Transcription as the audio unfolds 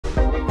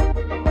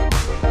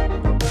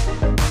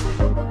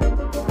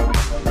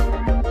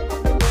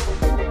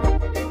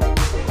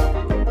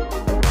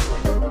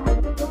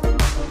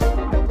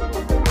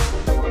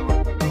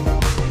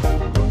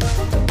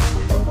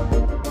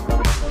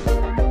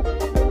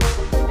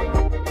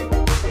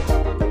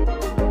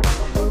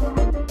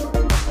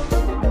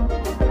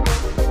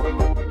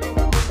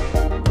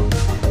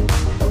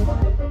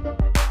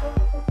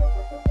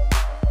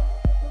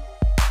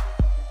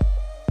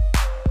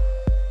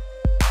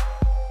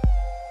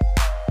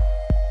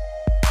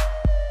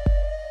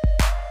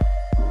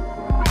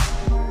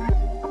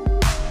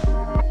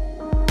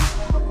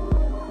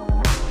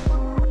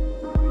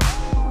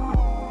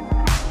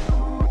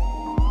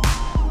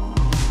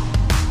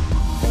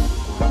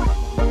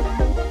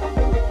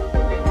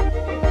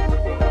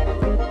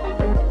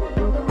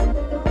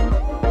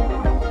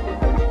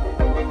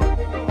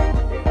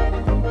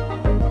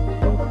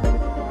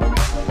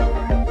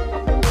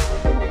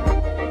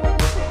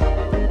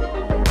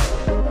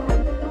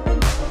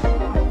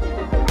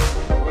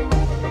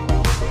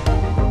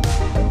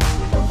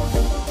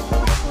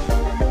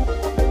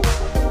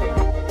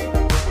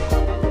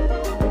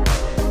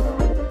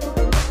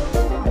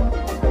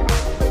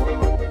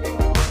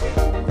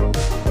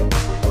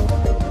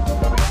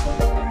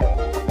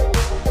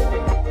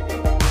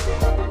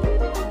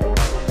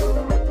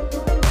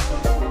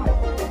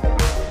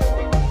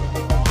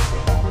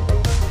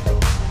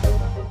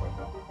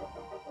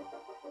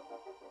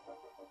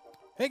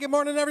Good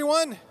morning,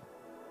 everyone.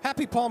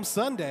 Happy Palm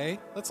Sunday.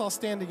 Let's all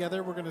stand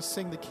together. We're going to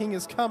sing The King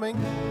is Coming.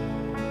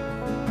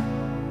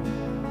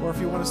 Or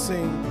if you want to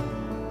sing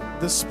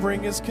The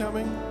Spring is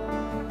Coming,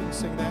 you can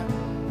sing that.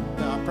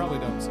 No, I probably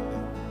don't sing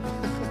that.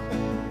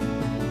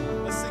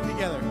 Let's sing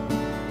together.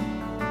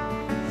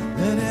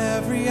 Let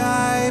every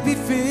eye be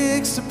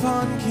fixed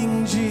upon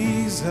King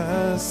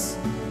Jesus.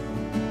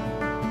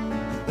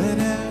 Let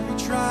every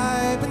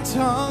tribe and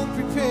tongue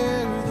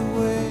prepare the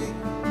way.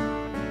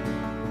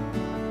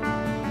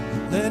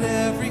 Let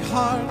every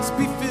heart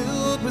be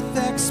filled with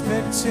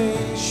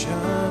expectation,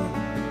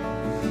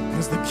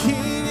 'cause the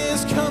King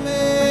is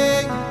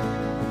coming.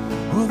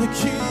 Oh, the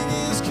King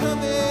is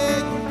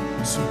coming.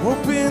 So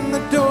open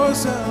the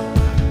doors up.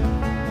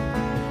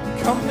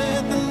 Come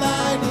let the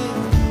light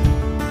in.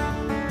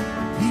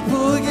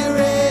 People get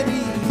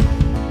ready.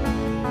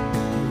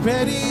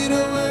 Ready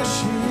to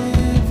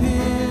worship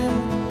Him.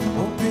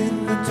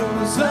 Open the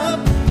doors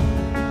up.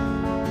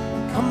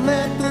 Come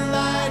let the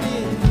light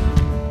in.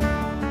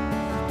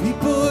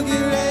 People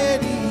get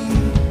ready,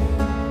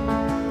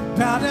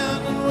 bow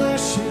down and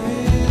worship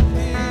Him.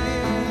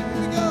 Here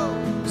we go.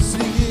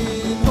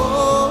 Singing,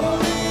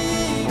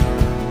 holy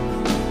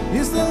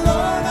is the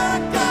Lord our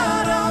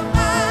God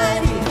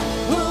Almighty,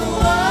 who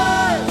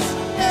was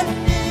and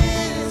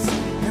is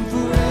and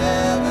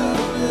forever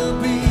will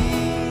be.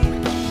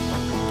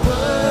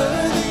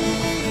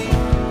 Worthy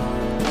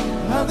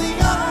of the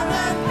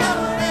honor and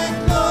power and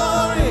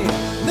glory.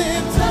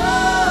 Lift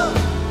up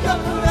your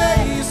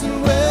praise and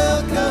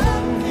welcome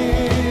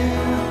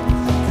Him,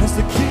 'cause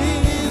the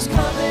King is coming.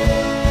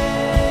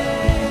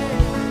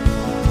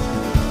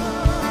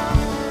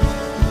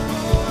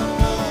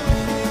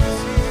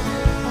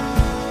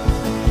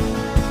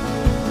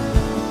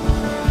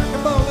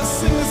 Come on, let's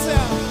sing this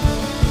out.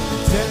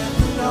 Death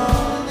and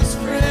all His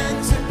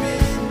friends have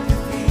been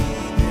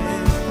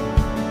defeated.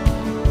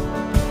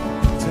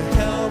 To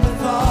hell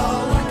with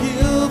all our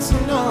guilt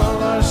and all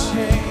our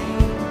shame.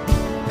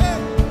 Let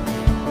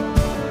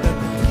the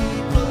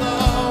people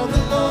of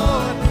the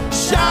Lord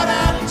shout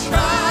out in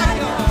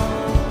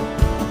triumph,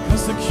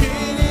 'cause the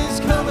King is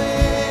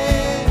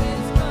coming.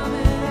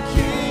 The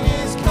King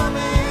is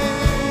coming.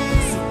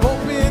 So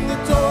open the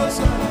doors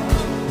up.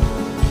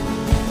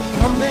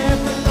 Come let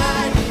the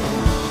light in.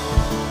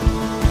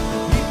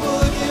 People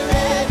get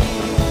ready.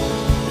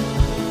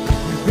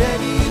 We're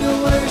ready to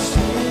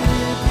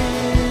worship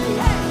Him.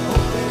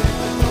 Open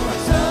the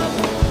doors up.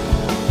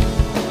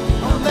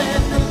 Come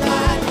let the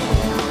light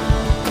in.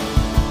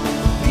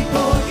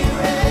 People get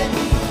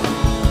ready.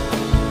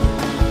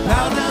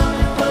 Bow down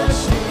and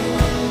worship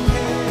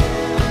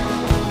Him.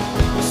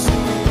 We're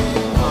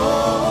singing,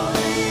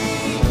 holy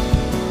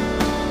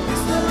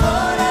is the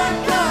Lord our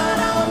God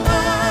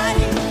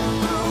Almighty,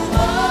 who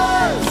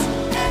was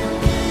and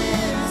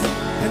is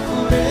and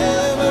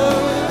forever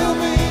will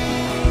be.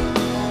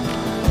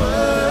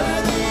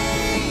 Worthy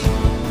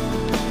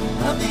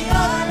of the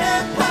honor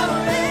and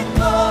power and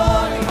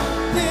glory.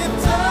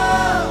 Lift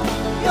up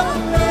your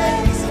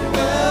praise and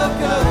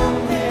welcome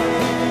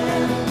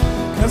Him,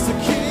 'cause the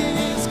King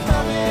is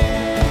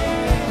coming.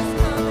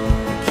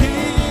 The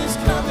King is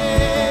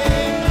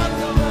coming. The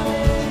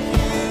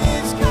King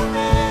is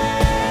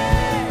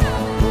coming.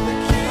 Oh, the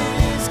King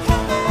is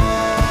coming.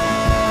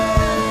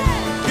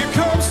 Here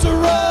comes the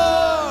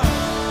roar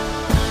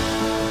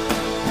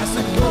as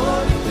the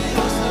glory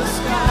fills the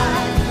sky.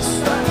 The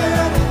thunder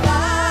and the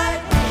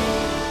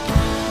lightning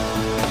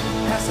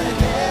as the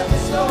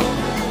heavens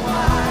open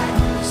wide.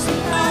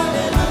 Sing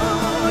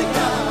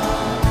hallelujah,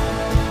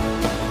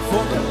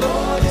 for the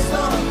Lord is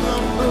on the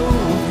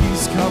move.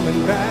 He's coming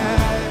back.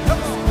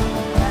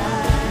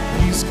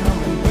 He's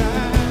coming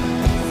back.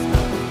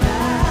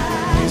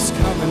 He's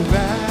coming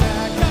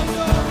back.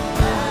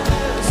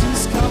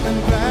 He's coming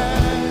back.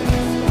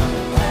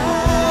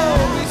 Oh,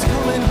 He's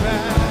coming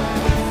back.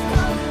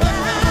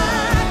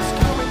 He's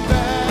coming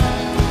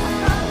back.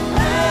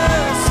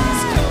 Yes,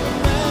 He's coming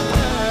back.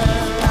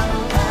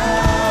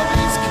 Oh,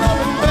 He's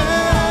coming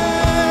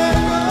back.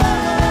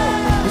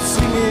 We're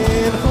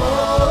singing,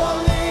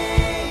 holy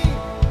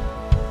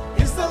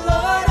is the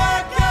Lord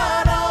our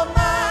God Almighty.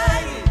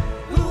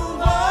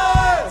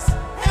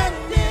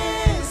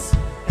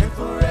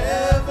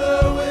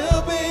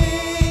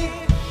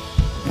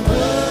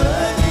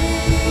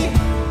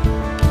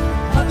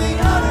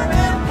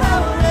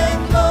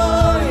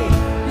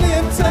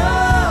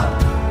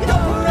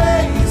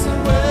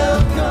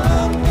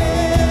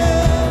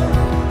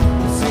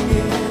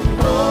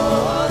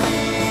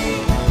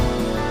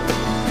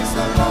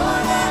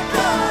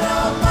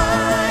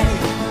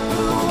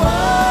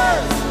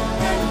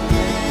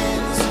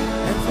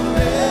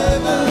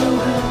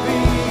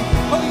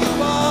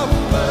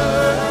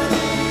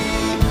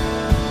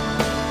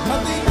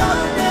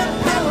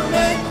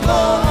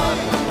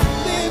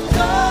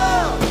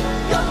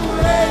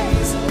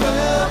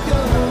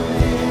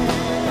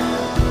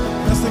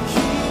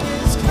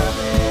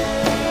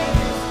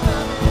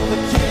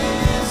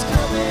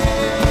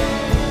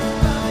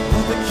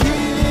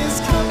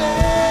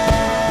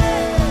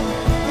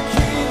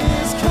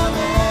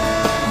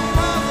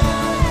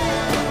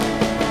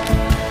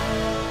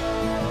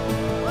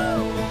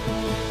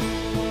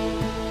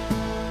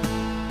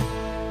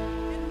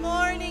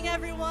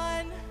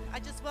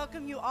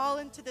 all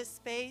into this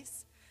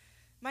space.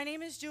 My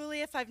name is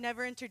Julie, if I've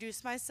never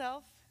introduced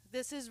myself.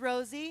 This is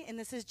Rosie, and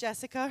this is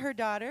Jessica, her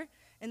daughter,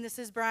 and this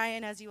is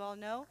Brian, as you all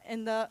know,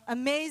 and the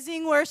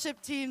amazing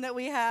worship team that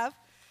we have.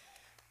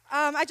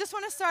 I just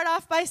want to start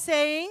off by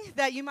saying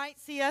that you might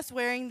see us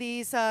wearing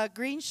these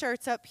green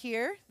shirts up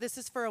here. This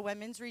is for a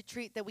women's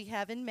retreat that we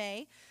have in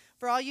May.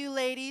 For all you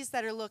ladies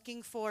that are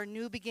looking for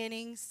new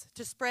beginnings,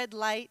 to spread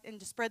light and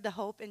to spread the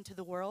hope into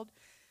the world,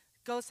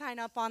 go sign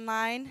up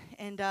online,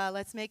 and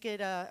let's make it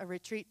a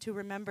retreat to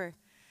remember.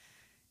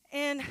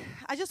 And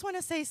I just want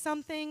to say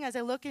something as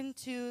I look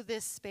into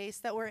this space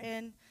that we're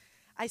in.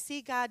 I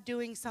see God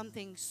doing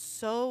something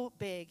so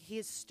big. He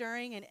is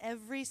stirring in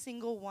every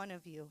single one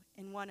of you,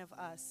 in one of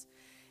us.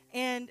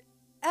 And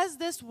as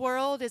this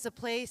world is a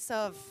place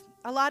of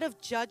a lot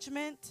of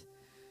judgment,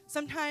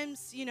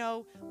 sometimes,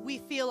 we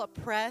feel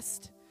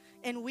oppressed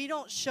and we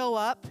don't show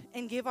up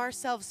and give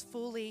ourselves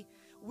fully.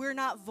 We're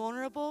not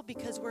vulnerable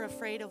because we're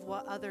afraid of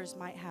what others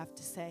might have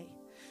to say.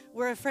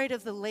 We're afraid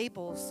of the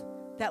labels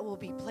that will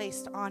be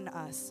placed on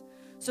us.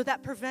 So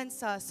that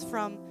prevents us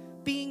from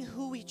being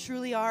who we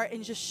truly are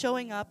and just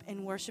showing up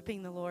and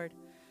worshiping the Lord.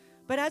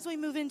 But as we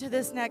move into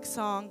this next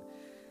song,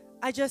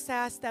 I just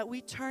ask that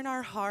we turn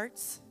our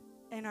hearts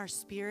and our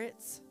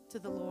spirits to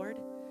the Lord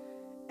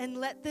and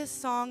let this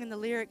song and the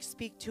lyrics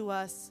speak to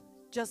us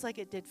just like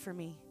it did for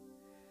me.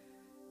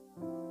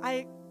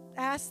 I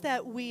ask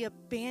that we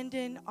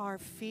abandon our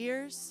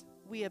fears,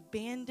 we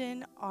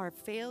abandon our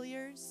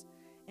failures,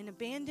 and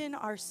abandon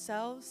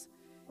ourselves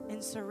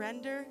and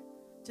surrender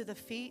to the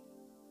feet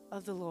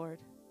of the Lord,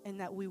 and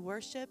that we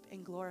worship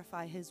and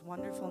glorify His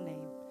wonderful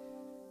name.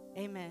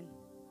 Amen.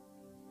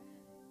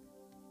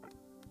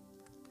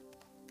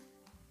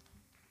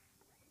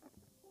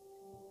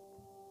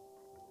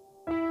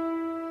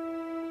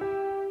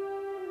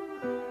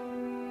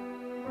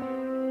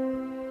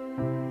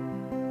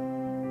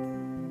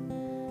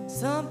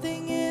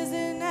 Something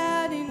isn't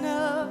adding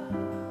up.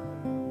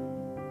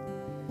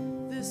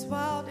 This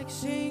wild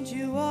exchange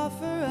you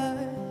offer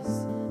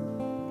us.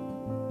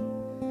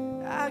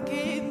 I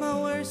gave my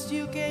worst,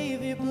 you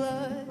gave your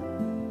blood.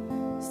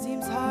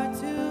 Seems hard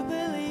to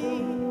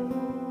believe.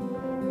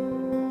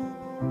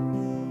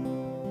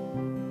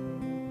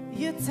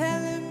 You're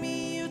telling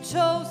me you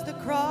chose the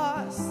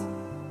cross.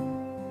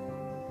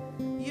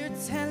 You're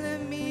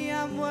telling me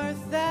I'm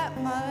worth that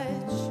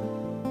much.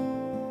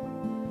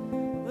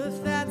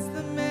 If that's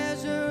the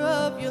measure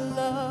of your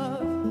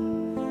love,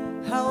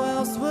 how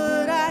else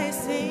would I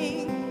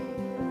sing?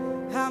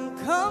 I'm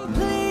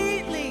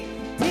completely,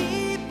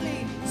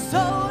 deeply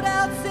sold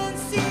out,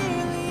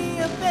 sincerely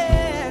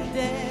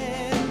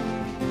abandoned.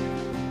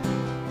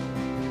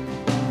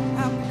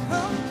 I'm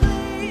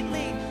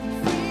completely,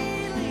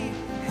 freely,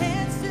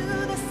 hands to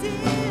the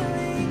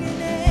ceiling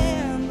and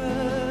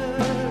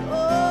enamored.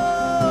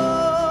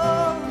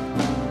 Oh,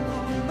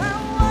 my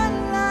one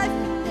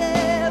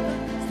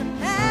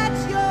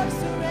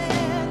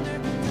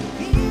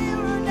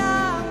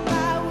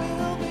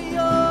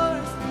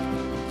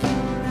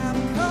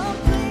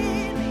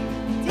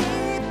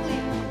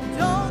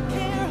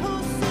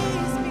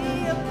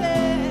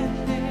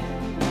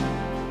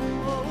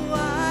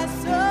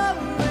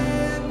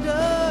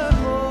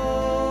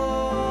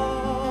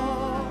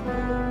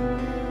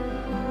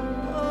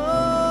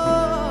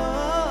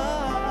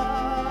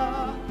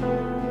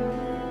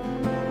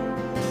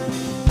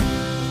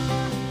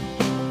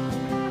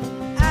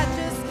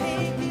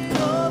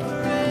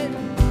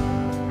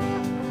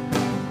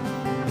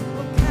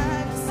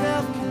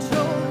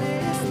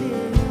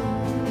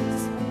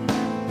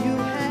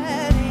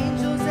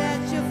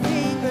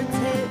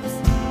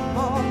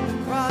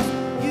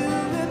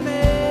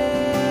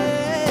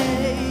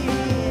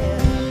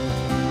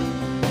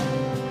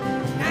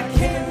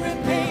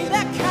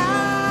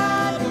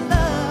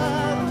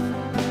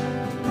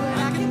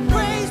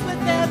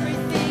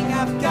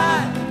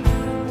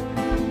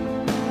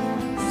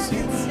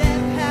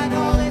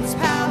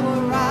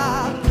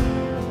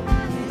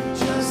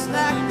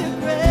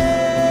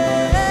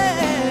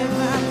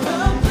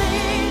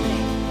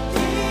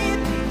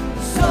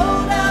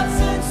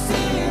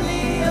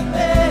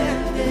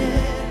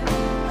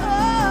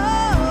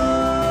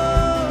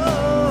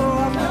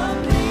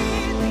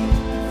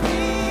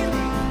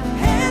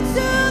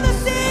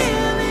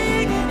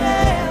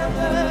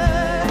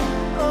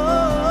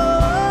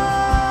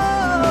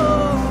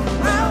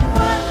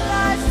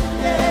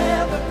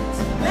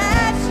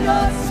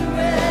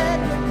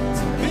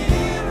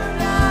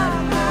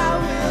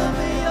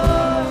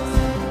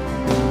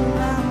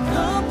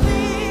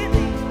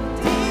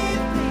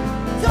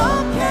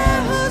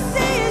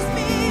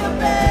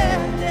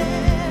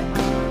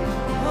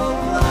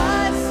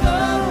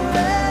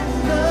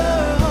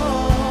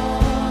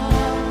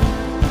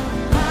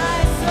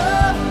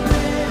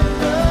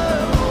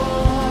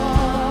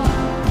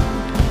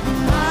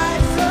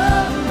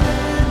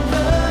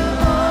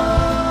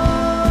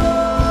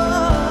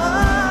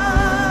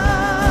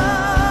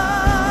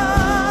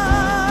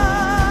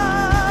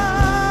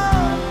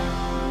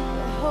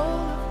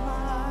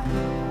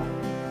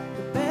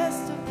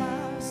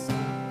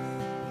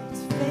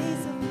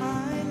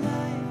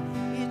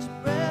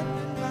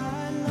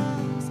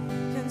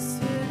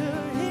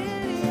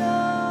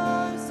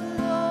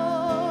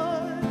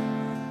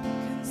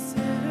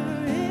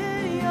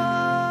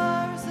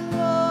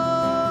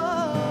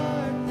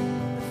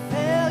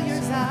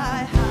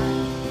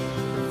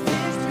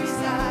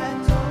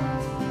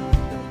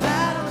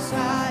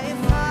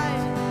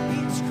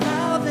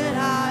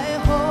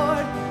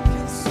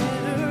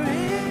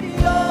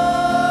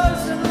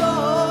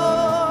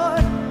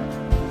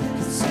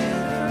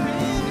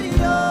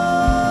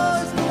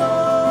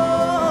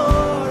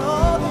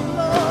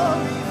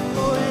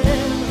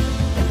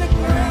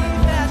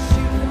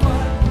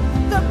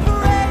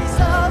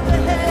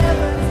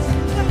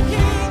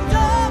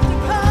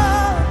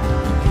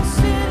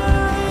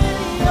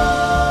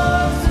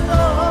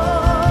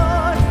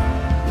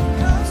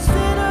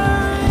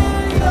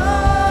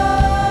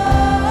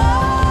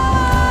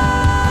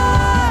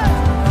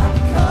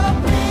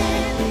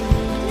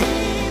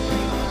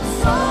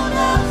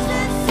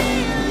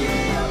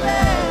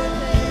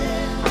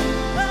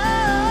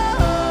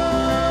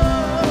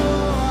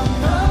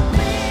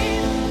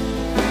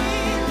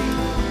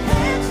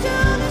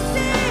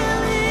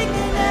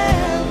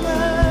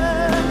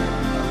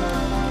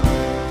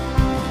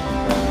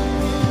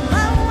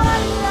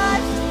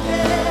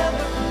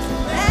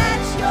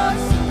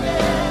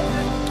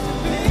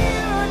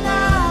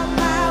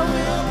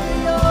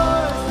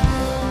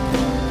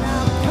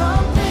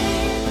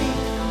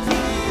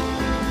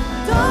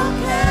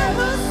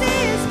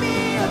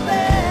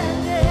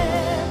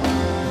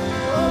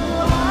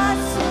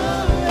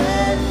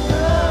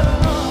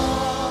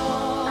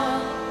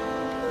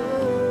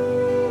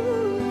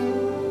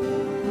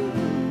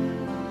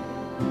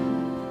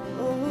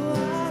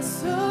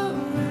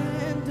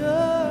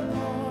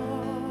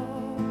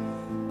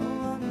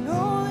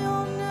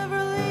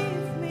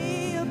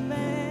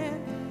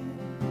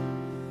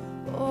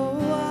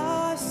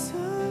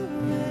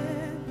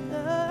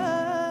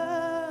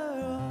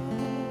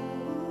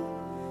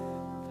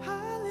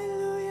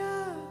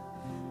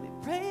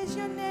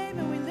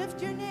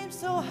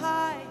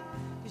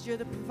you're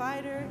the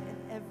provider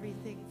and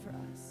everything for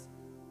us.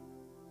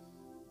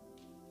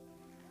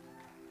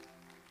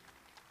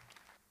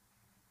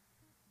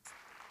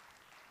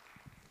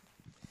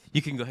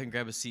 You can go ahead and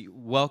grab a seat.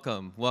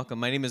 Welcome, welcome.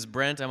 My name is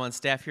Brent. I'm on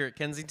staff here at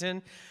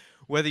Kensington.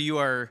 Whether you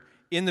are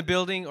in the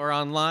building or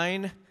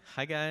online,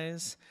 hi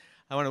guys.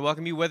 I want to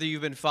welcome you, whether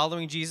you've been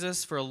following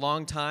Jesus for a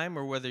long time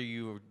or whether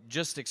you're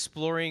just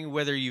exploring,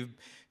 whether you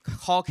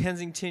call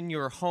Kensington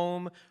your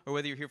home or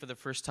whether you're here for the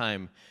first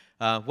time.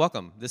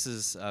 Welcome. This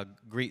is a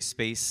great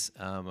space.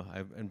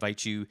 I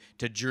invite you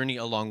to journey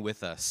along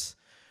with us.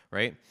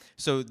 Right?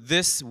 So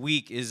this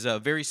week is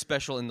very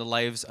special in the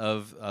lives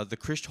of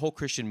the whole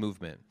Christian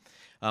movement.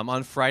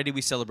 On Friday,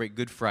 we celebrate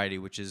Good Friday,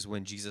 which is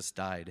when Jesus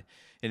died.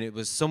 And it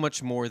was so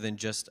much more than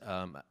just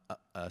an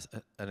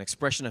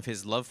expression of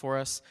his love for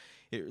us.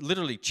 It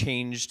literally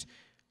changed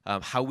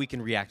how we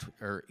can react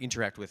or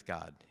interact with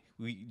God.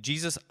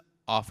 Jesus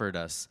offered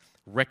us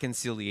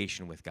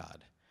reconciliation with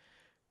God.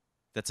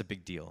 That's a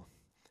big deal.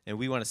 And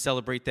we want to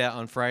celebrate that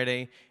on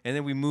Friday. And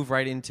then we move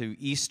right into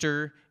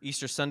Easter.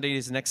 Easter Sunday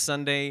is next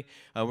Sunday.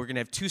 We're going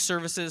to have 2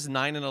 services,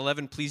 9 and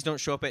 11. Please don't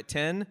show up at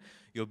 10.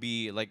 You'll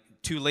be like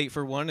too late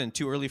for one and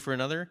too early for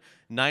another.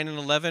 9 and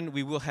 11,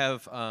 we will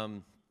have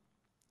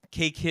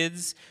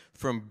K-Kids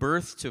from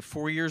birth to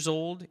 4 years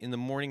old in the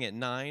morning at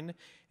 9.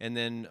 And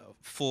then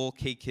full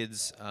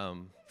K-Kids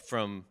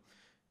from,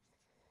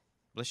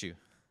 bless you,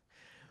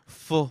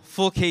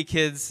 full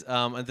K-Kids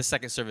at the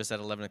second service at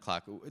 11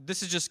 o'clock.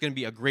 This is just going to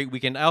be a great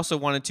weekend. I also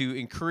wanted to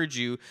encourage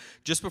you,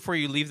 just before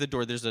you leave the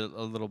door, there's a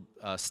little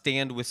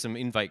stand with some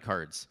invite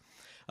cards.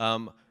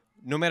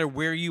 No matter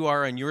where you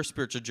are on your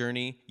spiritual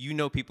journey, you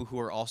know people who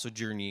are also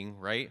journeying,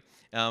 right?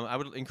 I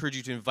would encourage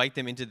you to invite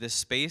them into this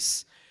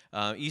space.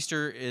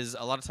 Easter is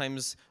a lot of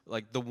times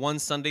like the one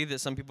Sunday that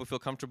some people feel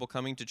comfortable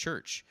coming to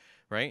church,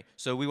 right?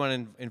 So we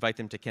want to invite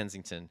them to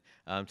Kensington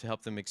to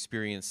help them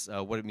experience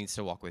what it means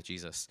to walk with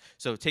Jesus.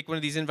 So take one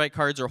of these invite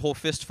cards or a whole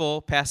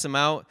fistful, pass them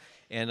out,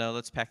 and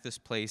let's pack this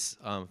place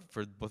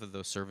for both of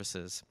those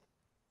services.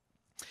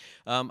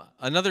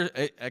 Another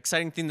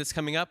exciting thing that's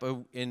coming up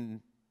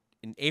in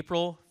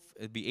April,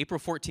 it'd be April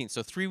 14th.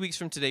 So 3 weeks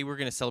from today, we're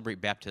going to celebrate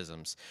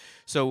baptisms.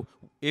 So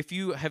if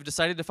you have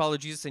decided to follow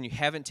Jesus and you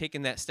haven't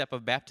taken that step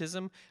of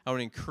baptism, I want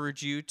to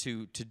encourage you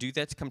to do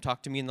that, to come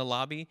talk to me in the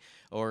lobby,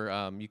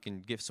 or you can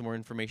give some more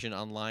information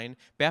online.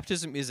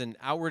 Baptism is an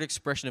outward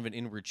expression of an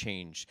inward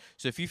change.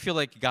 So if you feel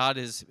like God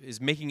is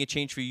making a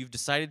change for you, you've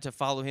decided to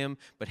follow him,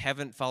 but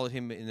haven't followed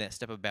him in that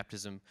step of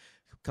baptism,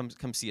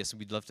 come see us.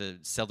 We'd love to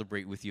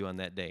celebrate with you on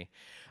that day.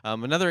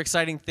 Another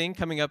exciting thing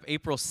coming up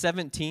April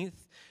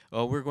 17th,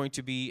 we're going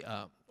to be,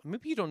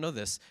 maybe you don't know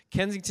this,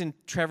 Kensington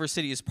Traverse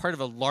City is part of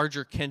a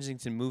larger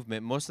Kensington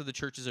movement. Most of the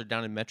churches are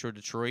down in Metro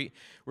Detroit.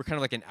 We're kind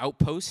of like an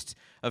outpost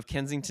of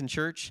Kensington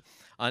Church.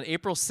 On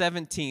April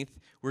 17th,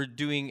 we're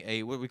doing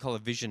what we call a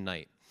vision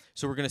night.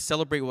 So we're going to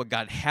celebrate what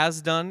God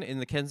has done in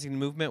the Kensington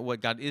movement,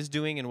 what God is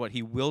doing, and what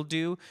he will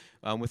do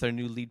with our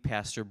new lead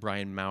pastor,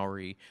 Brian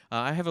Mowry.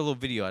 I have a little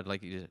video I'd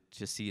like you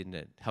to see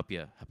and help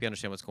you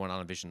understand what's going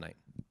on Vision Night.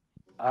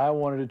 I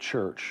wanted a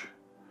church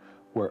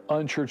where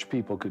unchurched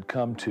people could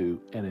come to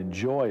and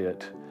enjoy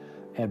it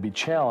and be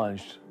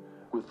challenged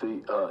with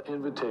the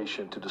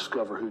invitation to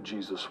discover who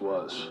Jesus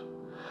was.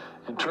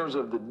 In terms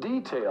of the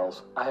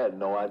details, I had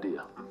no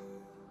idea.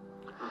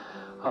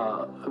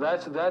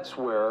 That's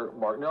where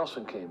Mark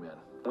Nelson came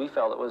in. We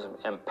felt it was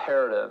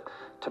imperative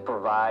to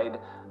provide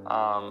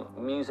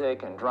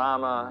music and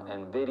drama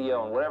and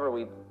video and whatever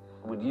we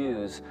would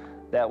use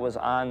that was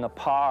on the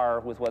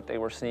par with what they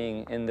were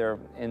seeing in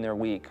their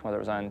week, whether it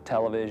was on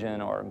television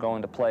or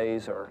going to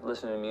plays or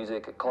listening to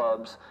music at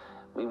clubs.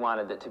 We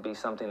wanted it to be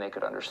something they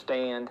could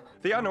understand.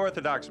 The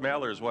unorthodox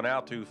mailers went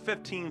out to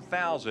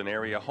 15,000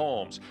 area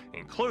homes,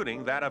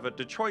 including that of a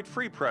Detroit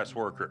Free Press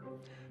worker.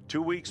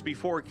 2 weeks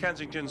before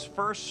Kensington's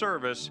first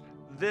service,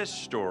 this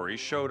story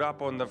showed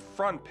up on the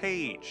front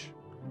page.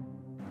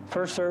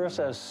 First service,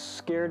 I was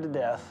scared to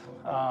death.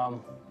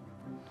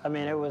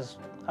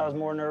 I was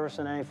more nervous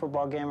than any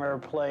football game I ever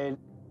played.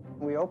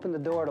 We opened the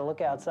door to look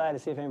outside to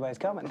see if anybody's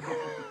coming.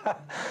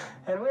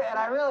 and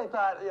I really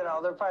thought,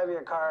 there'd probably be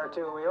a car or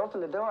two. We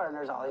opened the door and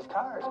there's all these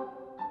cars.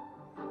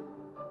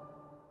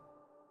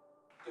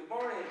 Good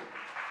morning.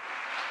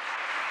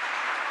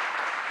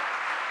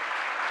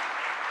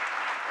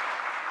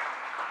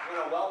 I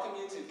want to welcome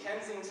you to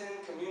Kensington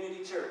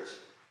Community Church.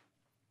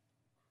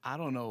 I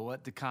don't know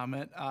what to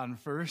comment on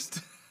first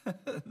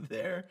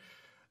there.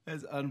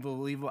 That's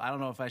unbelievable. I don't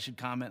know if I should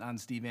comment on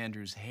Steve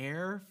Andrews'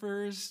 hair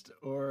first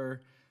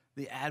or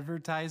the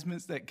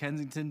advertisements that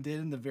Kensington did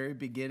in the very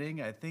beginning.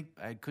 I think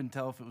I couldn't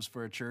tell if it was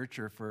for a church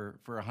or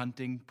for a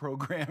hunting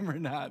program or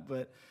not,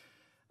 but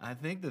I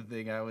think the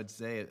thing I would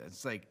say,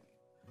 it's like,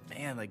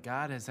 man, like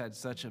God has had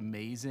such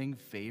amazing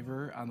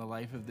favor on the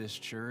life of this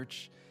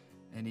church,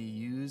 and he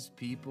used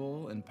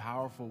people in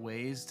powerful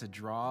ways to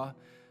draw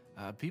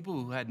people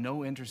who had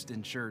no interest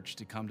in church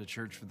to come to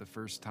church for the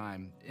first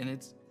time. And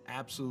it's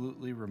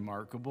absolutely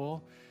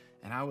remarkable.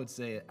 And I would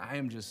say I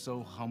am just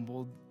so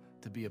humbled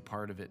to be a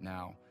part of it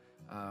now.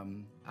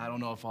 I don't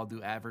know if I'll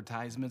do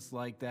advertisements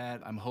like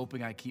that. I'm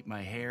hoping I keep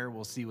my hair.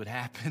 We'll see what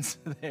happens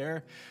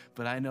there.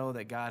 But I know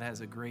that God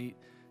has a great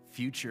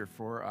future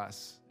for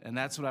us. And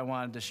that's what I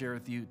wanted to share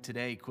with you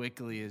today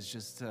quickly, is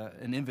just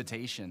an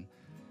invitation.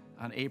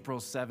 On April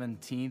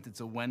 17th,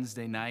 it's a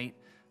Wednesday night,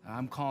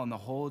 I'm calling the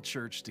whole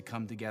church to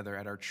come together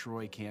at our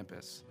Troy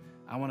campus.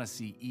 I want to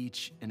see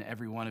each and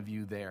every one of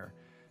you there.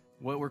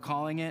 What we're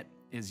calling it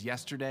is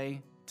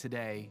yesterday,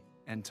 today,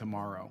 and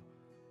tomorrow.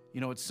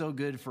 You know, it's so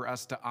good for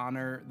us to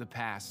honor the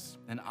past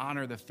and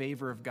honor the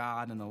favor of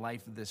God in the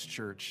life of this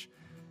church.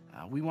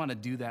 We want to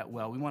do that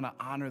well. We want to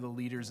honor the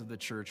leaders of the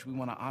church. We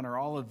want to honor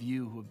all of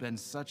you who have been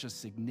such a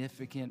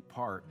significant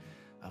part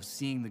of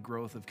seeing the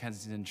growth of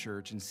Kensington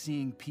Church and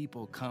seeing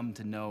people come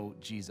to know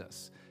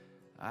Jesus.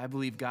 I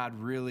believe God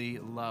really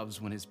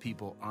loves when his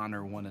people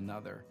honor one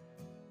another.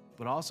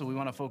 But also we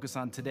want to focus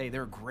on today.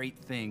 There are great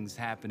things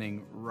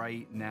happening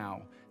right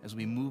now as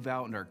we move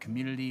out in our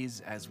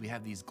communities, as we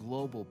have these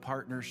global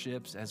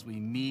partnerships, as we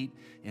meet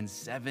in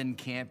 7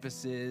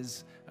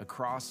 campuses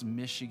across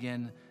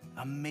Michigan.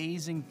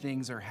 Amazing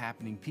things are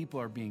happening. People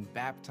are being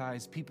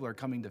baptized. People are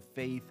coming to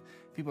faith.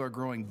 People are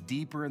growing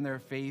deeper in their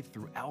faith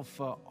through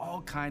Alpha,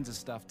 all kinds of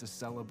stuff to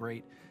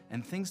celebrate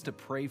and things to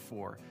pray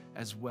for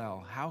as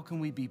well. How can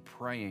we be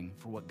praying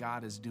for what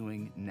God is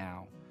doing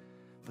now?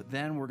 But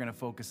then we're going to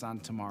focus on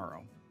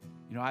tomorrow.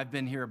 You know, I've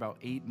been here about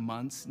 8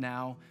 months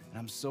now, and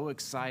I'm so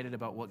excited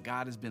about what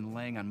God has been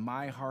laying on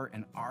my heart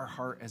and our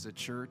heart as a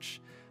church.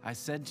 I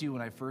said to you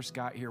when I first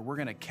got here, we're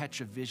going to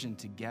catch a vision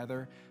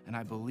together, and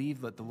I believe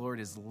that the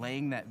Lord is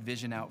laying that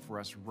vision out for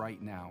us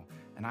right now.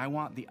 And I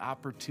want the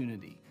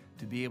opportunity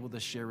to be able to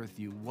share with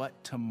you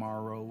what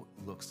tomorrow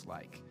looks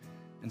like.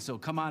 And so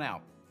come on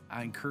out.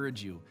 I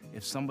encourage you,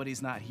 if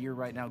somebody's not here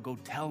right now, go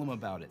tell them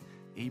about it.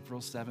 April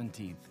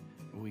 17th,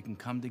 where we can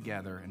come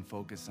together and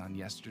focus on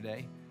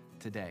yesterday,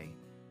 today,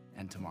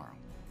 and tomorrow.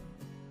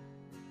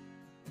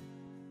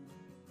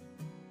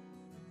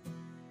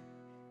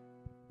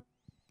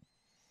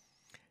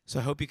 So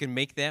I hope you can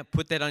make that.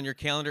 Put that on your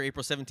calendar.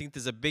 April 17th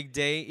is a big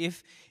day.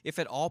 If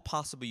at all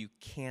possible you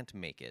can't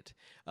make it,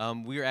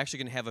 we are actually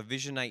going to have a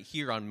vision night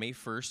here on May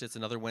 1st. It's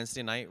another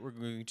Wednesday night. We're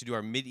going to do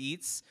our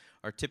mid-eats,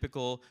 our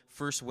typical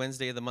first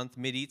Wednesday of the month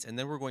mid-eats, and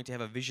then we're going to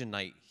have a vision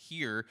night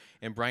here,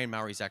 and Brian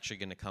Mowry's actually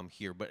going to come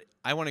here. But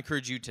I want to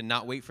encourage you to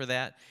not wait for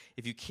that.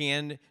 If you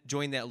can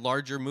join that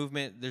larger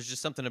movement, there's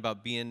just something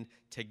about being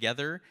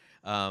together.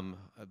 I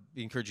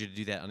encourage you to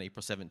do that on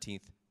April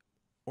 17th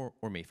or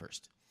May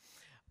 1st.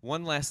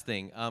 One last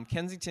thing,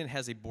 Kensington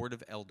has a board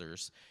of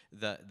elders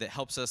that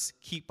helps us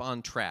keep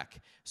on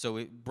track.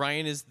 So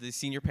Brian is the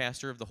senior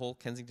pastor of the whole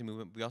Kensington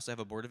movement. We also have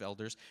a board of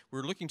elders.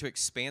 We're looking to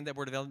expand that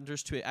board of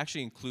elders to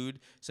actually include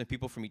some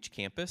people from each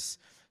campus.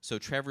 So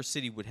Traverse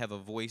City would have a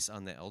voice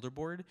on the elder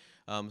board.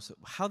 So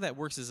how that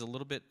works is a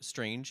little bit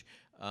strange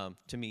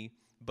to me,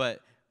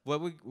 but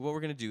what we're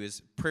going to do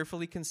is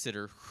prayerfully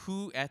consider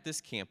who at this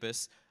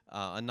campus,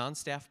 a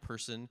non-staff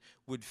person,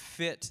 would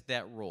fit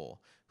that role.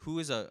 Who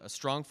is a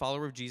strong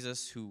follower of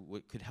Jesus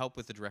who could help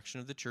with the direction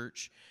of the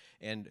church.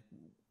 And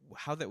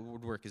how that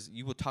would work is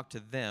you would talk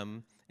to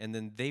them, and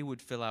then they would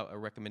fill out a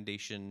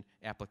recommendation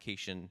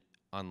application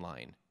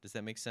online. Does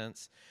that make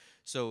sense?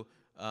 So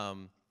I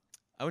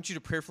want you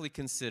to prayerfully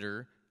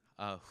consider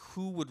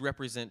who would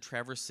represent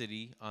Traverse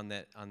City on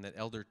that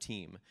elder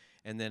team,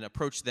 and then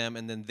approach them,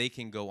 and then they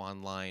can go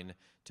online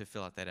to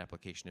fill out that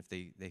application if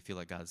they feel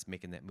like God's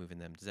making that move in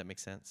them. Does that make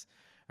sense?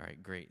 All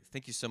right, great.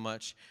 Thank you so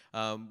much.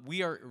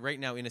 We are right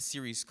now in a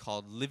series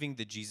called Living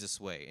the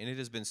Jesus Way, and it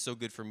has been so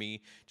good for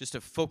me just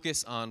to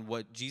focus on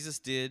what Jesus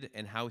did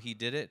and how he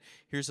did it.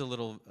 Here's a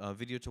little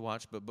video to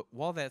watch, but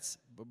before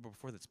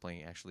that's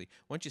playing, actually,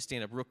 why don't you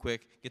stand up real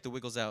quick, get the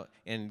wiggles out,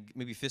 and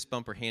maybe fist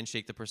bump or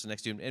handshake the person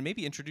next to you, and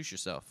maybe introduce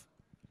yourself.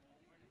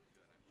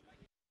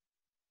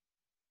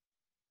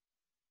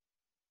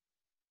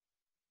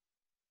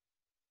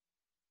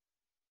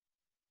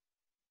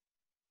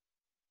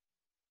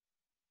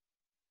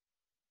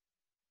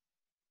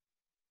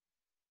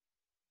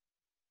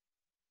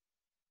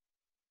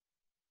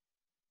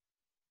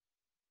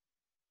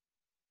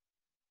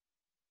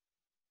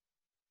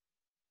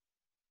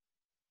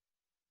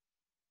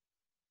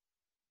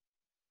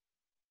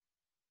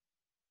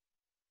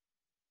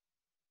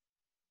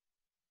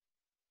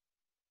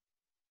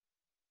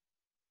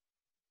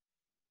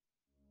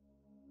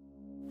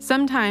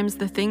 Sometimes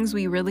the things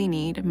we really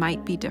need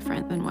might be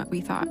different than what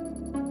we thought.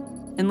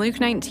 In Luke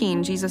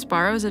 19, Jesus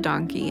borrows a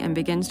donkey and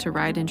begins to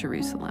ride in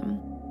Jerusalem.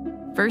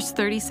 Verse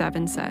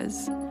 37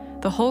 says,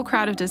 "The whole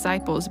crowd of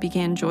disciples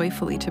began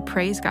joyfully to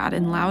praise God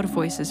in loud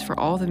voices for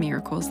all the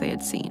miracles they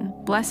had seen.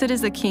 Blessed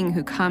is the King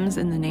who comes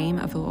in the name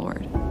of the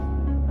Lord."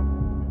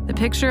 The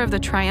picture of the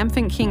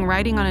triumphant king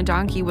riding on a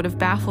donkey would have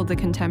baffled the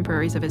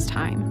contemporaries of his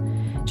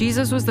time.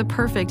 Jesus was the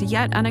perfect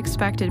yet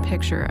unexpected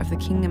picture of the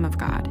kingdom of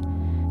God.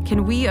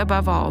 Can we,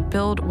 above all,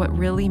 build what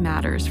really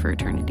matters for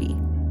eternity?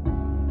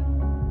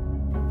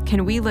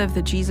 Can we live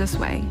the Jesus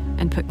way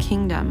and put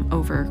kingdom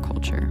over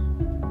culture?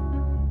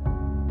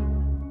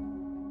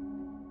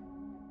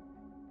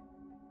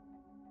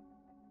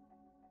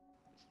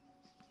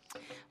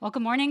 Well,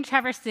 good morning,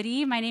 Traverse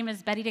City. My name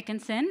is Betty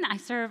Dickinson. I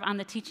serve on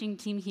the teaching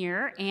team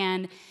here,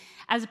 and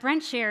as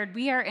Brent shared,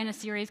 we are in a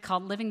series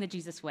called Living the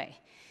Jesus Way.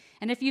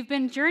 And if you've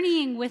been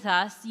journeying with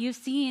us, you've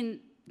seen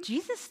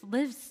Jesus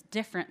lives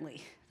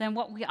differently than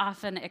what we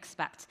often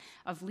expect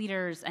of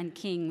leaders and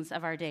kings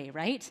of our day,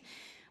 right?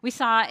 We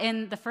saw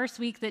in the first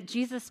week that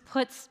Jesus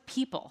puts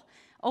people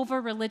over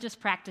religious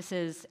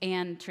practices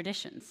and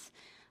traditions,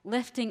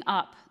 lifting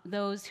up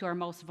those who are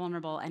most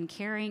vulnerable and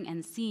caring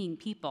and seeing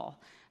people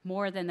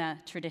more than the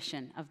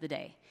tradition of the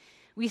day.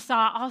 We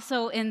saw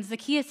also in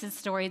Zacchaeus'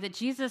 story that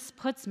Jesus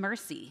puts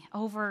mercy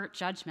over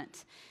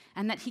judgment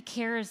and that he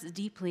cares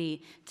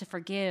deeply to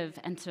forgive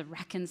and to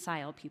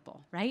reconcile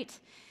people, right?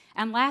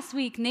 And last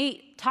week,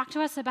 Nate talked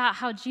to us about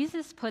how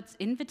Jesus puts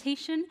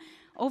invitation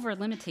over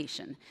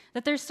limitation,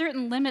 that there's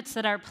certain limits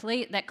that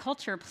that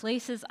culture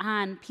places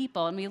on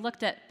people, and we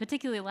looked at,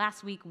 particularly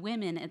last week,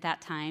 women at that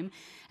time,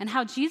 and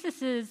how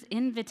Jesus'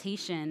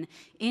 invitation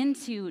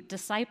into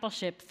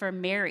discipleship for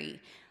Mary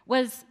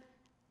was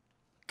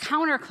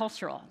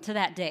countercultural to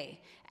that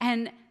day.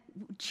 And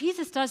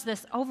Jesus does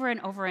this over and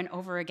over and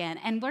over again.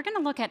 And we're going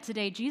to look at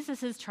today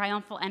Jesus'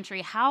 triumphal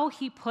entry, how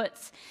he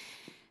puts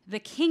the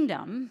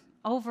kingdom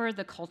over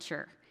the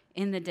culture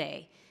in the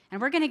day. And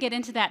we're going to get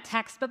into that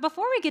text. But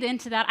before we get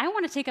into that, I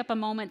want to take up a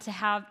moment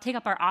to take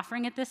up our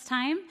offering at this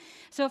time.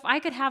 So if I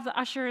could have the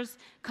ushers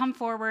come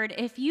forward.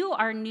 If you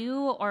are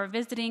new or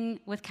visiting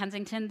with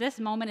Kensington, this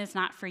moment is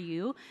not for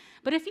you.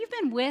 But if you've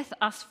been with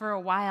us for a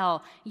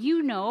while,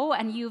 you know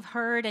and you've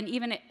heard and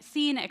even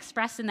seen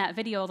expressed in that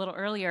video a little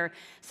earlier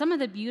some of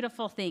the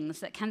beautiful things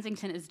that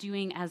Kensington is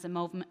doing as a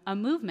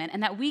movement,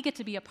 and that we get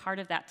to be a part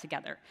of that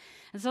together.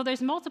 And so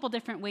there's multiple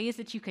different ways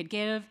that you could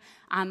give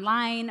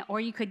online, or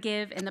you could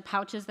give in the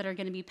pouches that are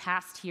going to be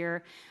passed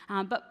here.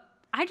 But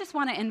I just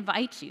want to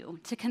invite you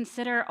to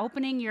consider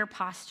opening your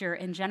posture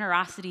in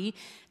generosity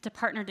to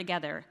partner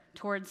together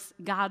towards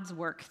God's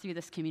work through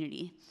this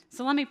community.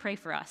 So let me pray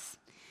for us.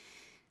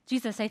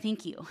 Jesus, I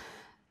thank you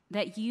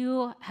that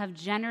you have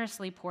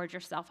generously poured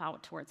yourself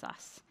out towards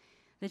us,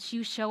 that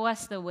you show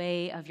us the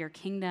way of your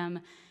kingdom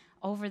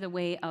over the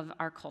way of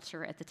our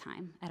culture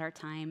at our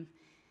time.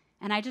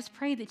 And I just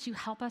pray that you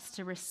help us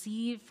to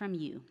receive from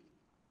you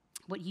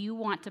what you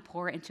want to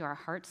pour into our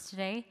hearts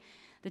today,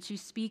 that you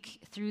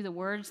speak through the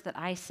words that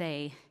I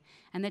say,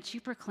 and that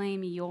you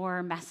proclaim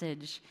your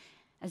message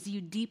as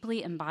you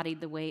deeply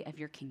embodied the way of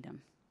your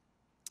kingdom.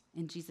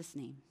 In Jesus'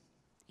 name,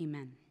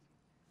 amen.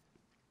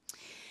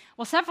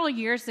 Well, several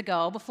years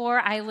ago, before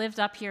I lived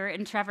up here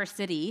in Traverse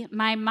City,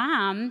 my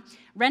mom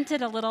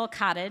rented a little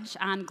cottage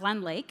on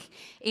Glen Lake,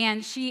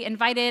 and she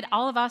invited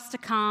all of us to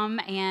come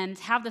and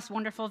have this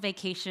wonderful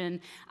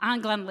vacation on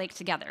Glen Lake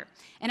together.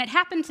 And it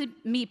happened to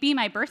be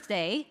my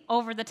birthday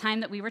over the time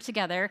that we were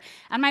together,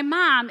 and my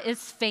mom is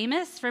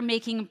famous for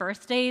making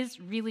birthdays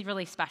really,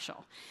 really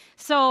special.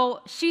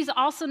 So she's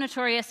also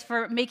notorious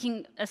for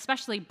making,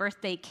 especially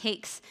birthday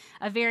cakes,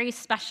 a very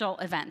special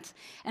event.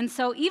 And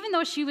so even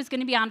though she was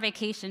going to be on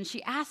vacation,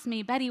 she asked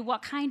me, Betty,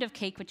 what kind of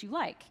cake would you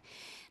like?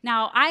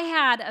 Now, I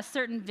had a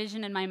certain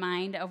vision in my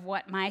mind of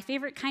what my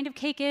favorite kind of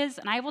cake is,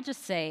 and I will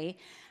just say,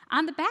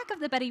 on the back of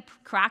the Betty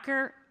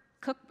Crocker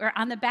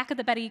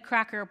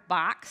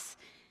box,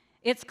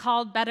 it's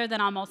called Better Than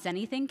Almost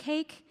Anything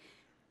Cake.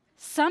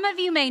 Some of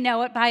you may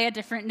know it by a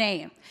different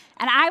name,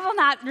 and I will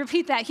not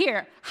repeat that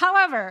here.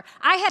 However,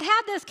 I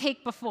had this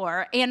cake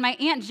before, and my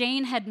Aunt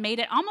Jane had made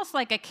it almost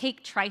like a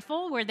cake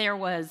trifle, where there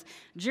was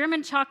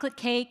German chocolate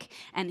cake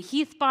and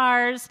Heath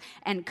bars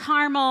and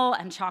caramel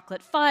and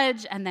chocolate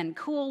fudge and then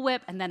Cool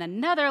Whip and then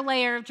another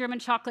layer of German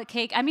chocolate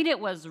cake. I mean, it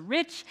was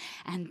rich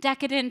and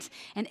decadent,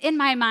 and in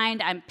my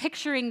mind, I'm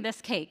picturing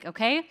this cake,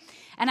 okay?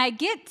 And I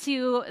get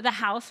to the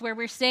house where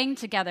we're staying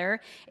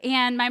together,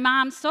 and my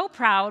mom, so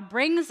proud,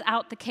 brings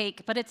out the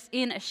cake, but it's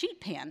in a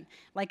sheet pan,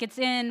 like it's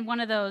in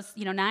one of those,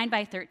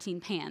 9x13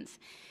 pans.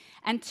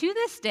 And to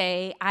this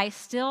day, I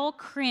still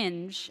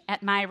cringe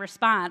at my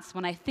response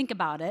when I think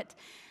about it,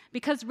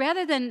 because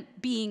rather than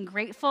being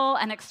grateful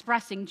and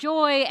expressing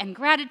joy and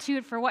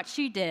gratitude for what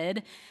she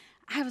did,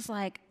 I was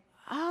like,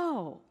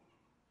 oh,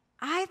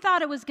 I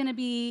thought it was going to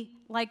be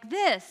like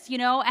this,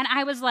 and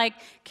I was like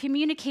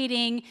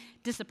communicating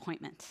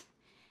disappointment.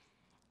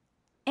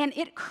 And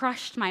it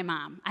crushed my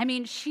mom. I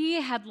mean,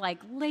 she had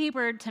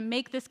labored to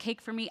make this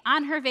cake for me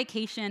on her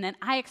vacation, and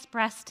I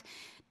expressed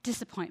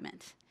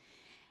disappointment.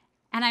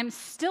 And I'm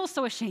still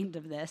so ashamed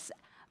of this.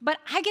 But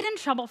I get in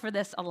trouble for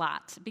this a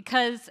lot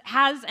because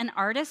as an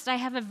artist, I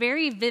have a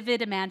very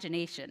vivid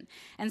imagination.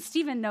 And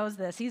Stephen knows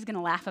this. He's going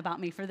to laugh about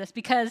me for this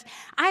because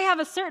I have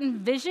a certain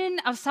vision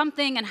of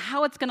something and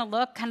how it's going to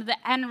look, kind of the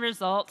end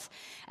result.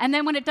 And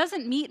then when it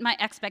doesn't meet my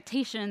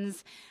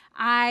expectations,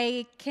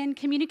 I can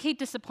communicate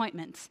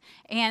disappointment.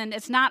 And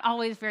it's not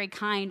always very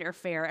kind or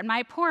fair. And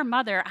my poor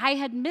mother, I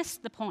had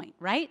missed the point,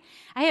 right?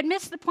 I had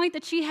missed the point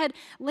that she had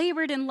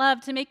labored in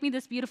love to make me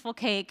this beautiful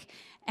cake,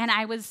 and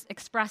I was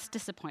expressed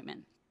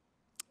disappointment.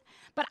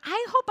 But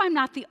I hope I'm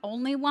not the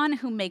only one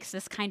who makes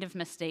this kind of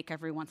mistake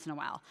every once in a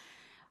while.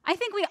 I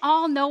think we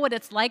all know what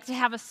it's like to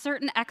have a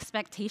certain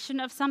expectation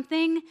of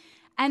something,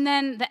 and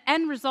then the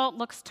end result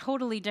looks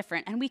totally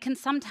different, and we can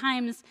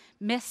sometimes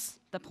miss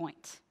the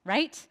point,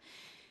 right?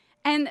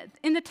 And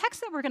in the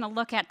text that we're going to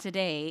look at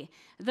today,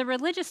 the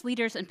religious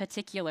leaders in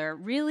particular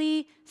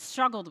really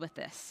struggled with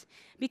this,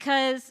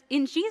 because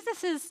in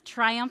Jesus'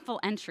 triumphal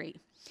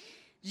entry,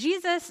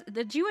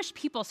 the Jewish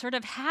people sort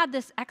of had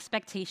this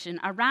expectation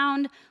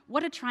around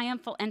what a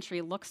triumphal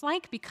entry looks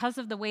like because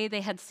of the way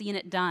they had seen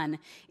it done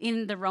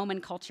in the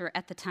Roman culture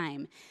at the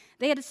time.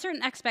 They had a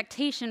certain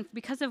expectation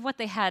because of what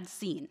they had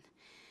seen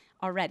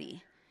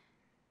already.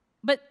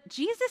 But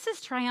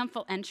Jesus'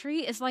 triumphal entry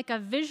is like a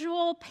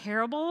visual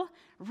parable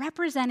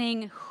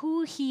representing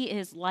who he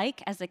is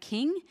like as a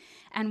king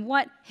and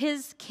what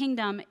his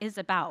kingdom is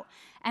about.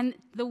 And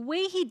the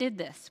way he did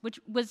this, which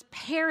was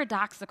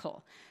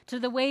paradoxical to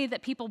the way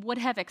that people would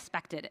have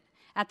expected it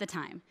at the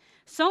time,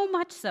 so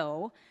much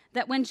so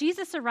that when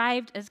Jesus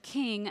arrived as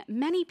king,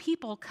 many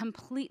people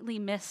completely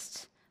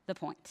missed the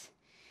point.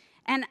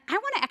 And I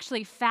want to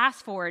actually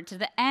fast forward to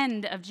the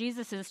end of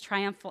Jesus'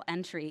 triumphal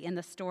entry in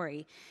the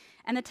story.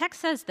 And the text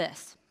says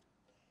this: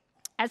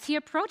 as he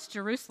approached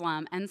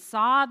Jerusalem and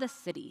saw the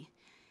city,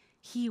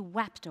 he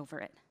wept over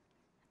it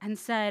and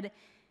said,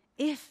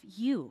 "If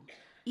you,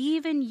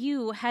 even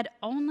you, had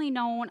only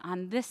known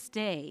on this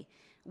day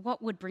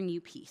what would bring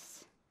you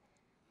peace.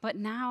 But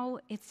now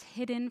it's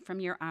hidden from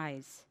your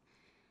eyes.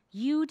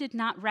 You did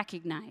not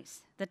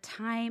recognize the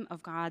time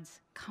of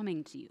God's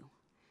coming to you."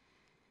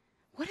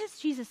 What is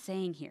Jesus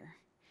saying here?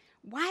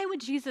 Why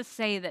would Jesus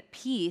say that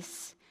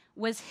peace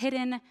was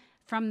hidden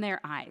from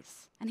their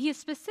eyes? And he is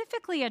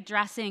specifically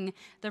addressing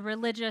the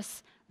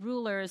religious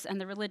rulers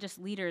and the religious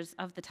leaders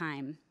of the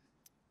time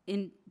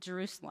in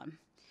Jerusalem.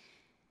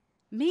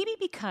 Maybe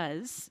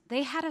because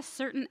they had a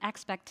certain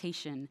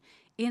expectation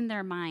in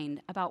their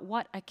mind about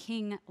what a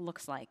king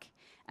looks like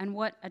and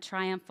what a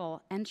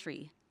triumphal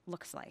entry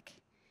looks like.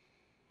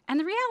 And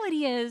the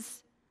reality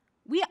is,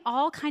 we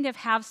all kind of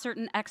have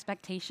certain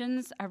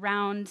expectations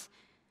around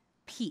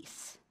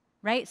peace,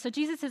 right? So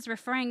Jesus is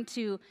referring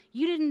to,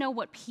 you didn't know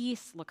what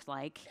peace looked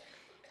like,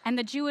 and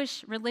the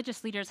Jewish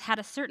religious leaders had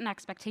a certain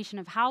expectation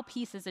of how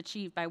peace is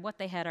achieved by what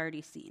they had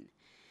already seen.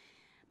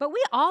 But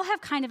we all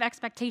have kind of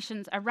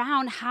expectations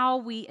around how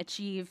we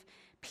achieve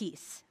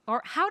peace.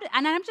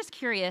 And I'm just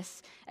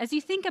curious, as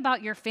you think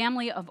about your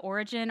family of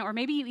origin, or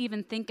maybe you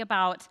even think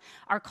about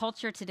our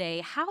culture today,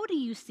 how do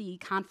you see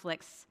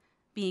conflicts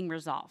being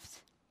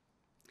resolved?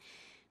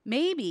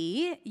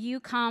 Maybe you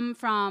come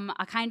from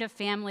a kind of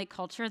family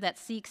culture that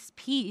seeks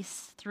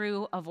peace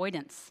through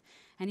avoidance.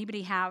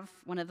 Anybody have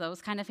one of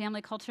those kind of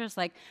family cultures?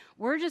 Like,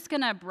 we're just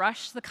going to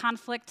brush the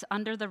conflict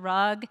under the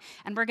rug,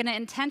 and we're going to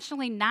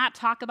intentionally not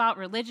talk about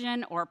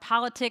religion or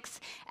politics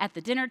at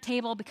the dinner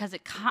table because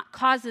it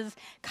causes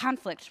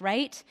conflict,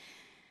 right?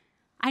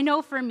 I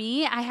know for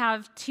me, I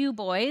have 2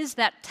 boys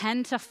that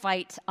tend to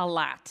fight a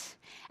lot.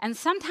 And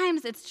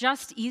sometimes it's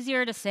just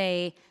easier to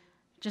say,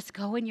 just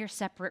go in your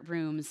separate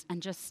rooms and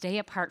just stay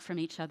apart from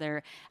each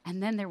other,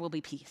 and then there will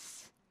be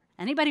peace.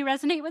 Anybody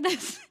resonate with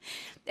this?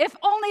 If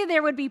only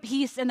there would be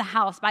peace in the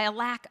house by a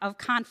lack of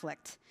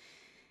conflict.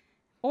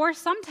 Or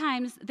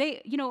sometimes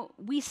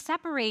we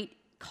separate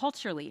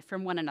culturally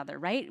from one another,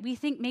 right? We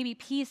think maybe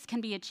peace can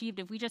be achieved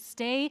if we just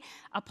stay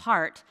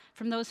apart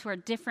from those who are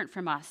different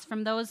from us,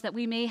 from those that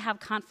we may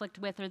have conflict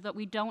with or that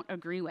we don't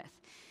agree with.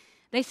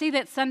 They say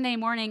that Sunday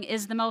morning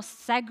is the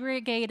most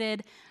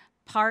segregated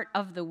part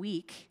of the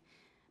week,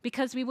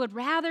 because we would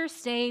rather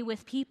stay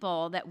with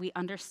people that we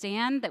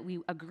understand, that we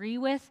agree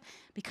with,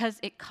 because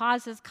it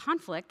causes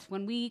conflict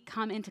when we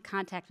come into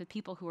contact with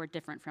people who are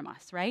different from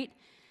us, right?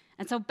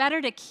 And so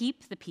better to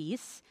keep the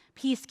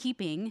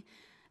peacekeeping,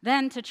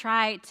 than to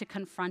try to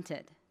confront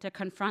it, to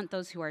confront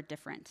those who are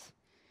different.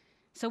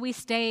 So we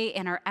stay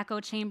in our echo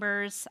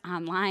chambers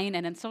online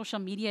and in social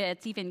media.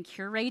 It's even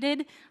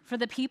curated for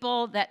the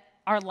people that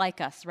are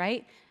like us,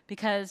 right?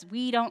 Because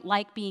we don't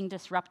like being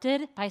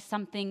disrupted by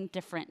something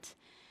different.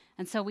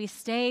 And so we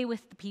stay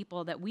with the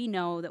people that we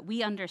know, that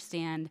we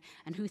understand,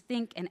 and who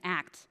think and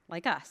act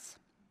like us.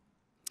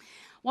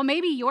 Well,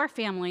 maybe your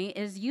family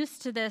is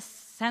used to this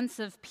sense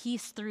of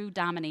peace through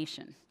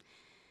domination.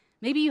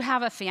 Maybe you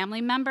have a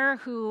family member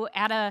who,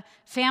 at a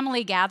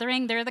family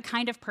gathering, they're the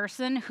kind of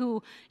person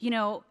who,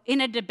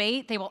 in a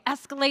debate, they will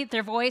escalate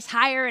their voice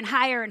higher and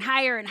higher and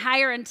higher and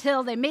higher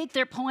until they make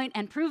their point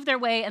and prove their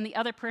way, and the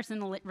other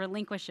person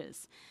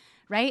relinquishes,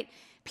 right?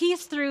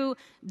 Peace through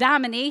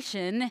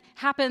domination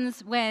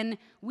happens when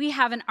we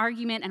have an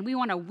argument and we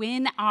want to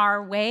win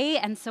our way,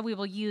 and so we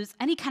will use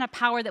any kind of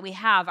power that we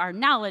have, our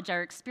knowledge,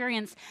 our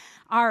experience,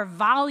 our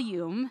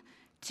volume,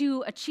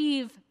 to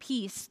achieve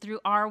peace through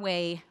our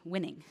way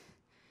winning.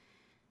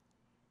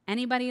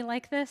 Anybody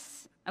like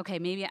this? Okay,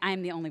 maybe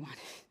I'm the only one.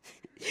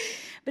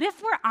 But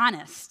if we're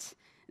honest,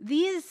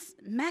 these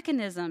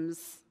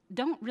mechanisms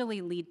don't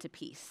really lead to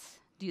peace,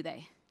 do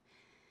they?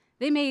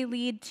 They may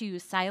lead to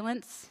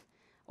silence,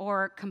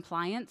 or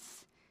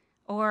compliance,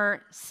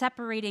 or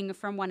separating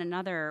from one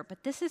another,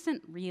 but this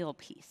isn't real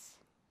peace.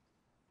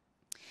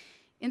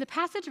 In the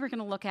passage we're going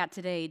to look at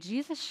today,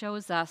 Jesus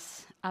shows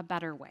us a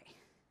better way.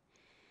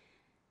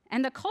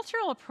 And the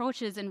cultural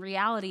approaches in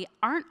reality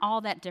aren't all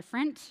that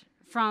different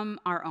from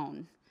our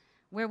own,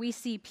 where we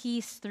see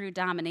peace through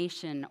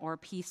domination or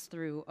peace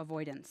through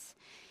avoidance.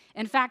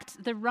 In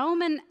fact, the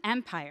Roman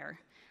Empire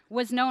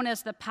was known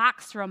as the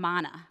Pax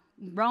Romana,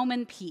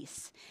 Roman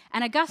peace.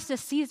 And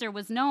Augustus Caesar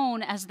was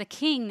known as the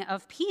king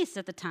of peace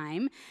at the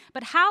time,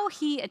 but how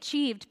he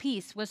achieved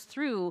peace was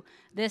through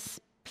this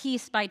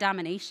peace by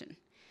domination.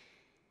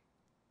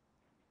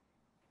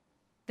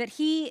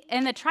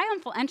 And the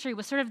triumphal entry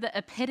was sort of the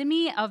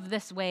epitome of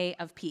this way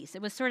of peace.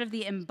 It was sort of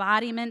the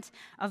embodiment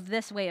of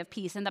this way of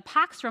peace. And the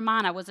Pax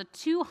Romana was a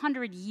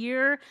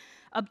 200-year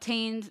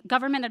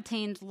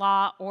government-obtained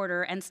law,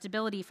 order, and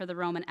stability for the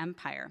Roman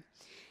Empire.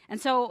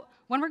 And so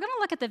when we're going to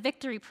look at the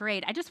victory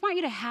parade, I just want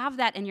you to have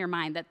that in your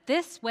mind, that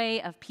this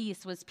way of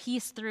peace was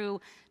peace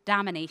through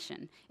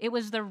domination. It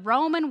was the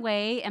Roman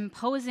way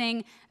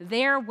imposing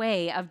their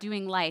way of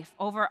doing life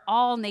over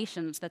all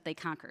nations that they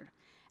conquered.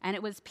 And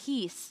it was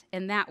peace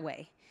in that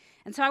way.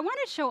 And so I want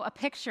to show a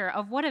picture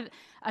of what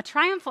a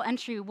triumphal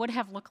entry would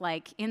have looked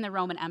like in the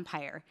Roman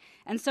Empire.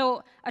 And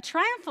so a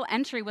triumphal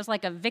entry was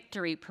like a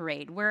victory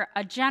parade, where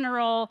a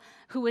general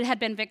who had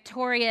been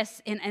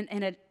victorious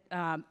in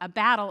a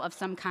battle of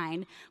some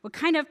kind would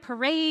kind of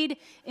parade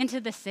into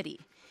the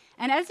city.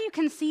 And as you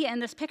can see in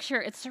this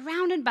picture, it's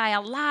surrounded by a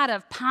lot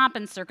of pomp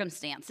and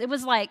circumstance. It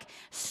was like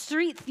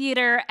street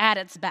theater at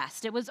its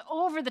best. It was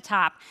over the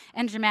top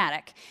and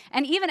dramatic.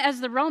 And even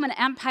as the Roman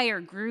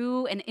Empire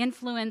grew in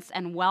influence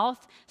and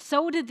wealth,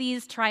 so did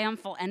these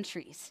triumphal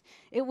entries.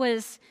 It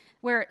was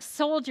where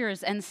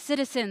soldiers and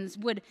citizens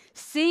would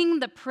sing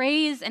the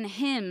praise and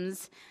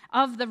hymns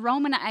of the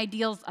Roman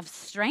ideals of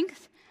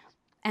strength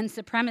and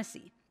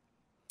supremacy.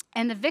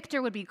 And the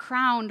victor would be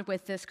crowned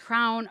with this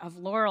crown of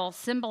laurel,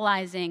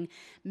 symbolizing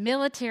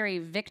military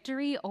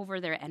victory over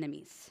their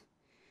enemies.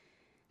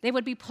 They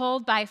would be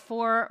pulled by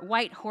 4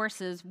 white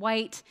horses,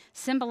 white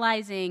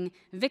symbolizing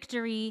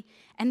victory,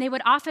 and they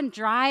would often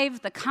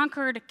drive the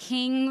conquered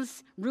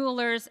kings,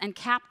 rulers, and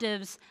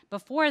captives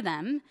before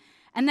them.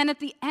 And then at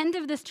the end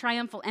of this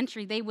triumphal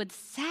entry, they would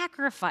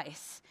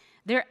sacrifice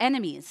their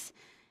enemies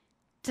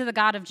to the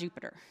god of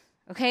Jupiter.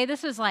 Okay,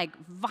 this was like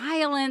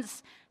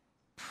violence,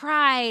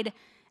 pride,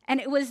 and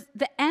it was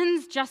the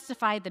ends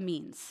justified the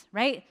means,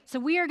 right? So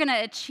we are going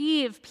to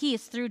achieve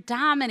peace through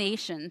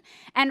domination.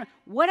 And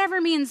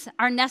whatever means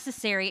are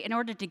necessary in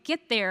order to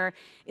get there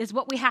is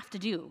what we have to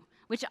do,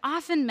 which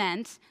often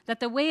meant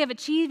that the way of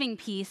achieving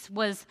peace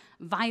was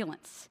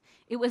violence.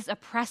 It was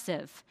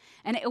oppressive,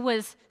 and it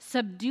was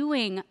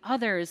subduing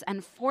others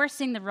and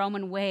forcing the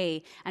Roman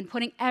way and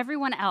putting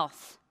everyone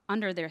else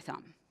under their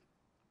thumb,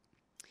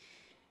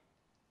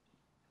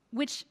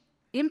 which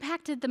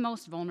impacted the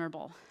most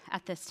vulnerable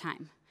at this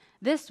time.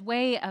 This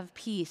way of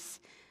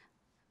peace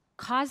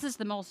causes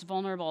the most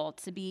vulnerable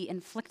to be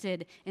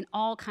inflicted in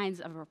all kinds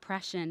of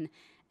oppression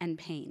and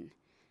pain,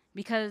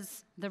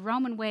 because the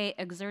Roman way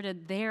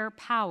exerted their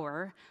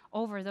power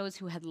over those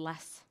who had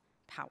less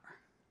power.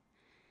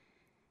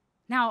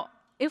 Now,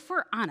 if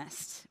we're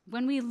honest,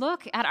 when we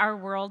look at our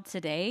world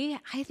today,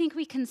 I think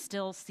we can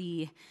still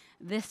see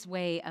this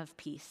way of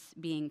peace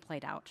being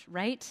played out,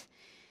 right?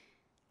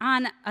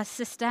 On a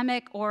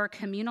systemic or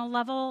communal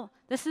level,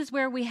 this is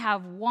where we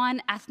have one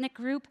ethnic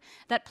group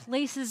that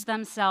places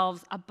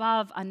themselves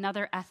above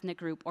another ethnic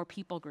group or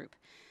people group.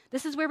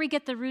 This is where we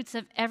get the roots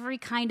of every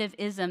kind of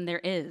ism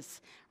there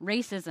is.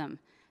 Racism,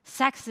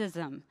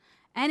 sexism,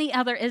 any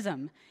other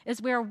ism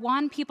is where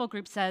one people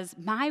group says,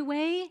 my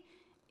way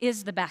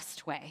is the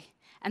best way.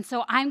 And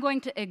so I'm going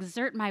to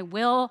exert my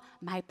will,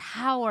 my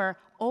power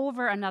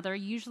over another,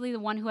 usually the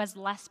one who has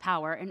less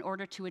power, in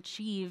order to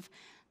achieve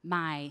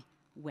my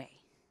way.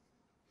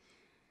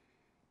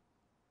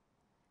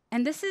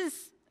 And this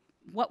is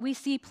what we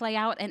see play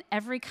out in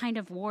every kind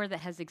of war that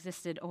has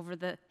existed over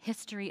the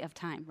history of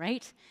time,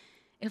 right?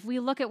 If we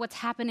look at what's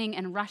happening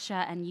in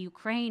Russia and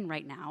Ukraine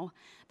right now,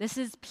 this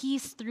is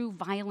peace through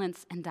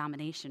violence and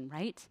domination,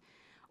 right?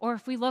 Or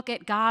if we look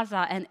at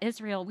Gaza and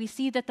Israel, we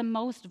see that the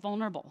most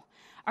vulnerable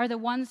are the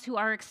ones who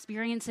are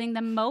experiencing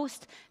the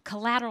most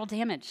collateral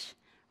damage,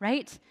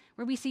 right?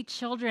 Where we see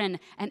children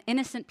and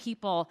innocent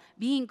people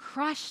being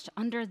crushed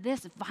under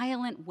this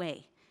violent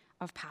way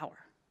of power.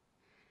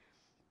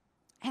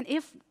 And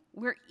if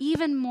we're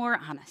even more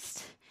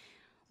honest,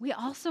 we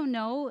also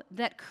know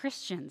that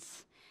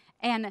Christians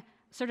and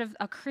sort of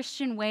a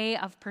Christian way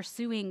of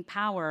pursuing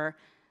power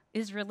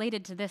is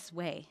related to this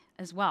way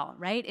as well,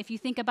 right? If you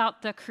think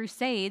about the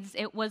Crusades,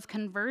 it was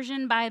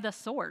conversion by the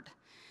sword.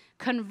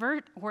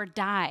 Convert or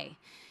die.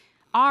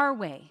 Our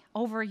way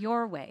over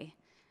your way.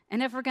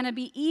 And if we're going to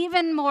be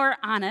even more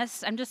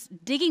honest, I'm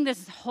just digging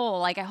this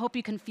hole. Like, I hope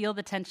you can feel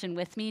the tension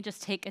with me.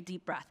 Just take a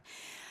deep breath.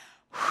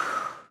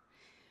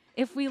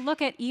 If we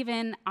look at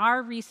even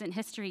our recent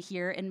history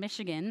here in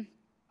Michigan,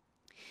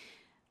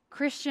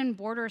 Christian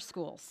border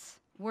schools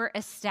were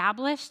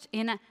established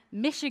in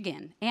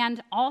Michigan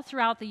and all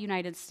throughout the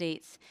United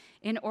States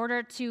in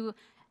order to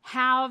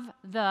have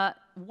the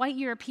white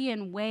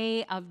European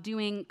way of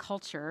doing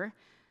culture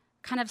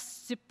kind of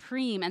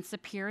supreme and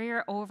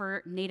superior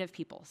over Native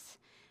peoples.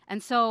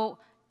 And so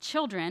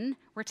children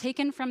were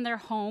taken from their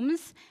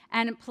homes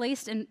and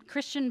placed in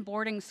Christian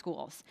boarding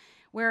schools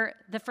where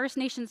the First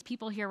Nations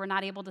people here were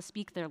not able to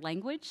speak their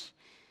language.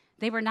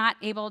 They were not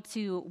able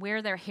to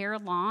wear their hair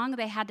long.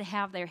 They had to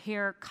have their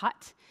hair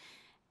cut.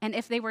 And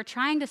if they were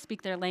trying to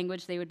speak their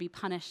language, they would be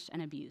punished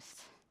and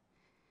abused.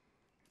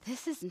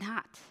 This is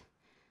not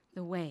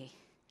the way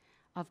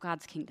of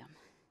God's kingdom,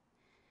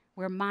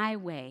 where my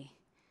way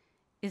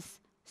is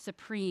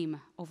supreme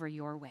over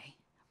your way,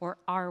 or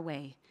our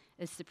way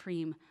is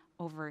supreme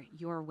over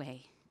your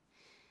way.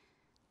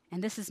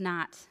 And this is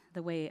not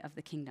the way of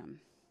the kingdom.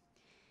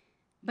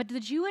 But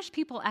the Jewish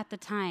people at the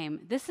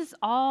time, this is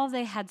all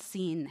they had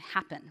seen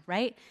happen,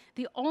 right?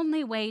 The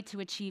only way to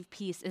achieve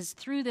peace is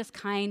through this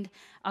kind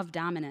of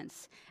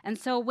dominance. And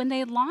so when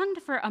they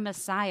longed for a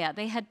Messiah,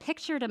 they had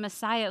pictured a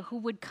Messiah who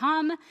would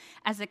come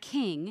as a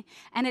king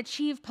and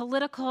achieve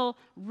political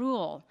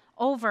rule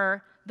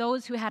over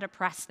those who had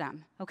oppressed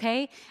them,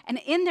 okay?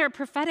 And in their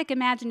prophetic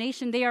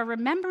imagination, they are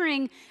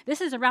remembering, this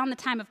is around the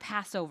time of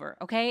Passover,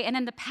 okay? And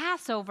in the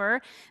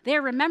Passover, they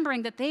are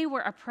remembering that they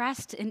were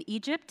oppressed in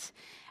Egypt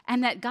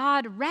and that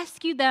God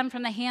rescued them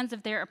from the hands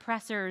of their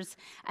oppressors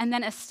and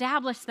then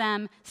established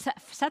them,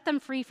 set them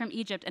free from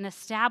Egypt and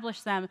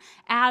established them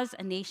as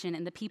a nation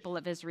in the people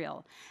of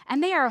Israel.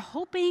 And they are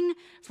hoping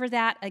for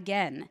that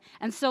again.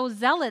 And so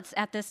zealots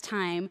at this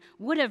time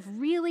would have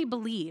really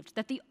believed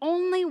that the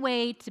only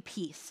way to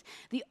peace,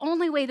 the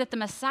only way that the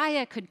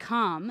Messiah could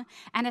come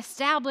and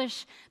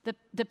establish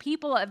the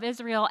people of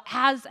Israel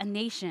as a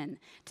nation,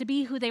 to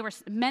be who they were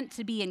meant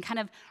to be and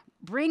kind of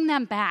bring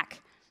them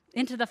back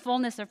into the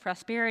fullness of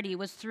prosperity,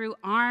 was through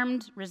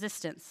armed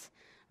resistance.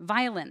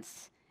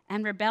 Violence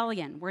and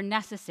rebellion were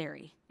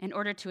necessary in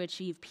order to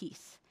achieve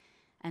peace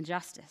and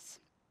justice.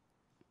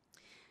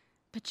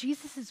 But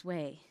Jesus'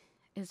 way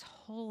is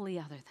wholly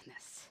other than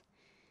this.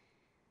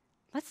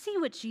 Let's see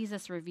what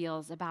Jesus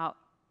reveals about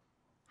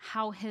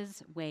how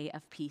his way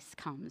of peace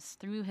comes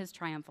through his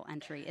triumphal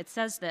entry. It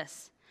says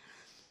this: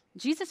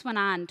 Jesus went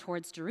on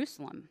towards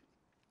Jerusalem,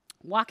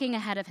 walking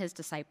ahead of his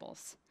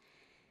disciples.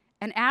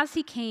 And as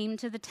he came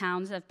to the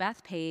towns of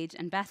Bethphage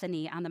and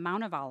Bethany on the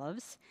Mount of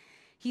Olives,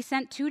 he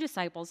sent 2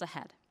 disciples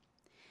ahead.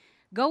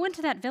 Go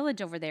into that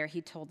village over there, he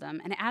told them,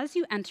 and as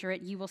you enter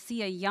it, you will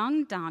see a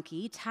young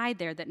donkey tied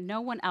there that no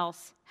one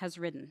else has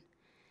ridden.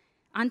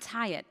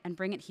 Untie it and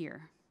bring it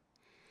here.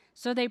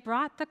 So they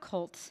brought the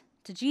colt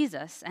to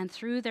Jesus and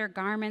threw their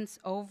garments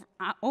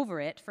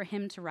over it for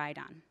him to ride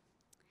on.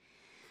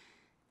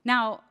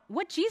 Now,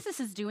 what Jesus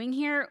is doing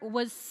here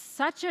was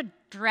such a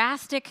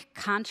drastic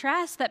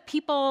contrast that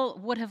people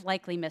would have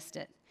likely missed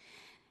it.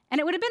 And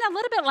it would have been a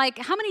little bit like,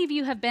 how many of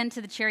you have been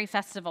to the Cherry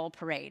Festival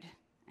parade?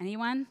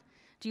 Anyone?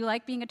 Do you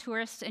like being a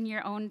tourist in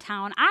your own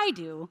town? I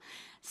do.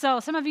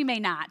 So some of you may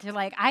not. You're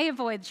like, I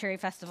avoid Cherry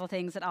Festival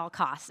things at all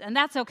costs, and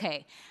that's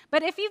okay.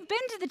 But if you've been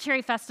to the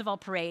Cherry Festival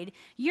parade,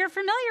 you're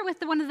familiar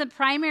with one of the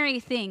primary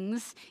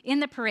things in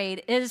the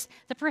parade is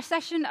the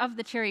procession of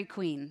the Cherry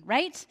Queen,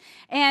 right?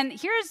 And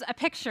here's a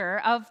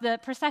picture of the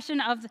procession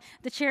of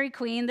the Cherry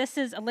Queen. This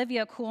is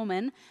Olivia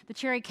Coolman, the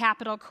Cherry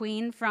Capital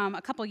Queen from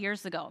a couple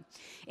years ago.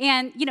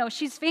 And, you know,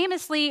 she's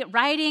famously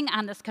riding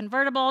on this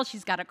convertible.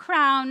 She's got a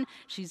crown.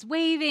 She's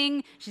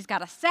waving. She's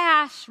got a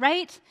sash,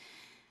 right?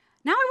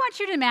 Now I want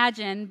you to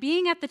imagine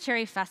being at the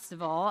Cherry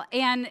Festival,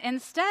 and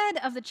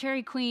instead of the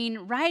Cherry Queen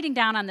riding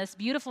down on this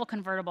beautiful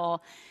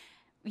convertible,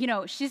 you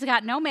know, she's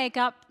got no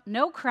makeup,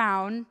 no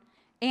crown,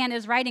 and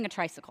is riding a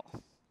tricycle.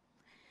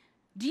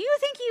 Do you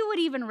think you would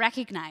even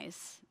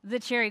recognize the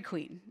Cherry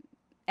Queen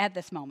at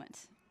this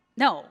moment?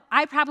 No,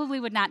 I probably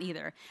would not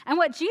either. And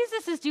what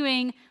Jesus is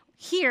doing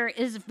here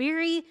is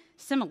very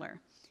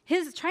similar.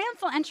 His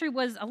triumphal entry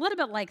was a little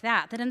bit like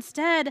that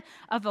instead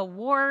of a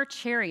war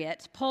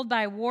chariot pulled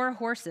by war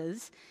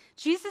horses,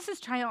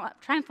 Jesus'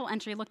 triumphal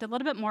entry looked a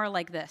little bit more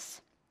like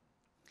this.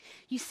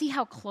 You see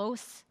how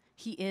close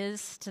he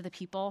is to the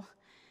people?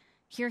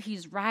 Here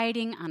he's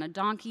riding on a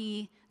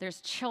donkey.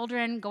 There's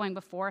children going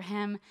before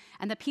him,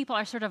 and the people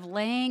are sort of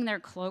laying their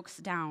cloaks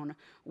down,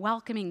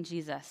 welcoming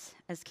Jesus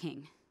as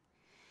king.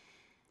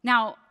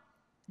 Now,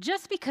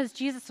 just because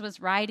Jesus was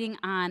riding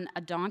on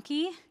a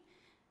donkey,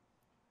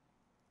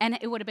 and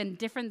it would have been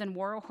different than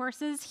war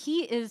horses,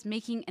 he is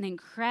making an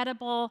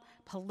incredible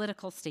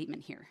political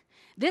statement here.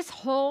 This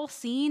whole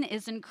scene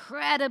is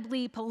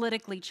incredibly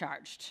politically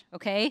charged,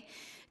 okay?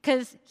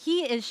 Because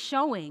he is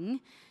showing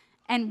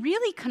and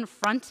really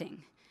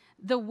confronting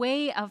the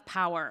way of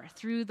power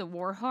through the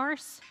war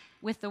horse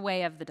with the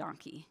way of the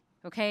donkey,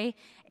 okay?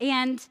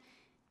 And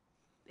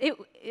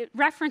it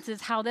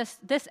references how this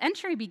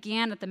entry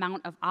began at the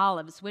Mount of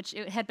Olives, which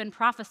it had been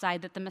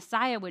prophesied that the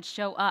Messiah would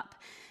show up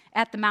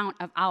at the Mount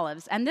of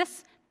Olives. And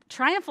this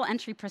triumphal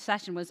entry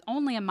procession was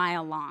only a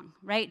mile long,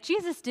 right?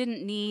 Jesus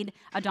didn't need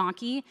a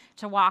donkey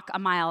to walk a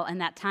mile in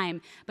that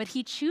time, but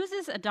he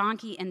chooses a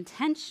donkey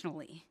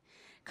intentionally,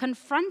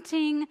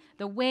 confronting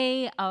the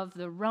way of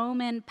the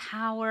Roman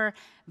power,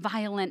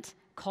 violent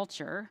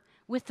culture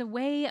with the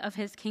way of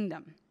his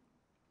kingdom.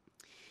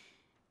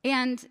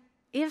 And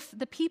if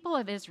the people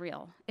of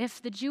Israel,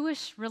 if the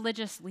Jewish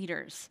religious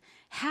leaders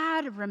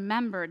had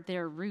remembered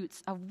their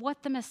roots of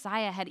what the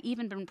Messiah had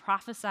even been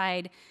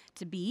prophesied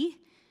to be,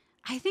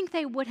 I think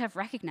they would have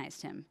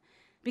recognized him.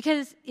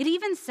 Because it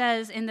even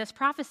says in this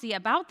prophecy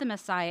about the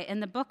Messiah in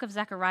the book of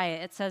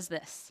Zechariah, it says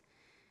this: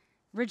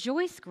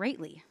 "Rejoice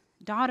greatly,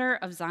 daughter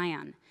of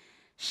Zion.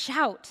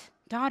 Shout,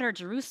 daughter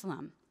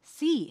Jerusalem.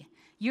 See,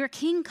 your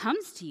king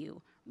comes to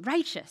you,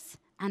 righteous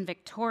and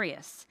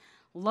victorious,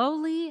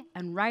 lowly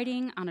and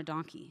riding on a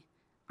donkey,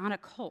 on a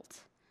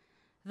colt,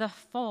 the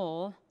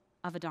foal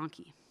of a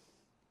donkey."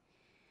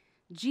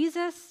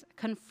 Jesus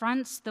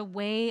confronts the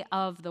way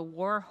of the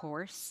war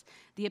horse,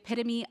 the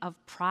epitome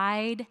of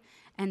pride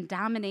and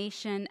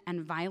domination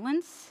and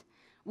violence,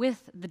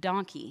 with the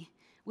donkey,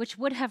 which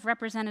would have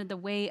represented the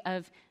way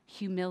of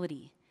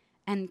humility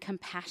and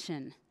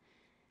compassion.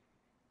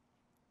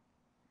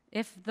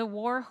 If the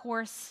war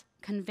horse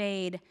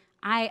conveyed,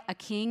 a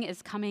king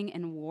is coming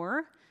in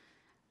war,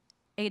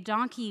 a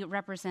donkey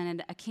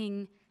represented a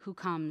king who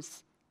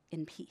comes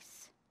in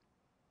peace.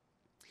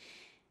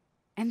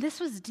 And this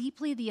was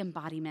deeply the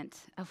embodiment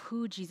of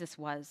who Jesus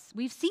was.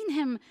 We've seen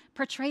him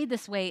portrayed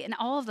this way in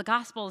all of the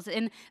Gospels,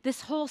 in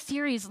this whole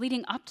series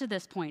leading up to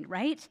this point,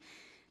 right?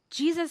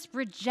 Jesus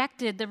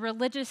rejected the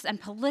religious and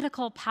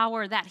political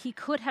power that he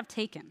could have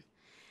taken,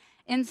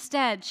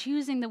 instead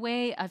choosing the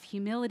way of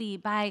humility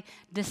by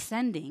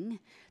descending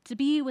to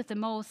be with the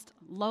most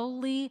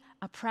lowly,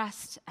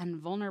 oppressed, and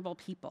vulnerable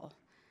people,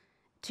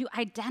 to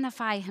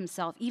identify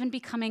himself, even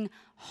becoming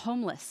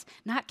homeless,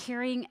 not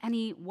carrying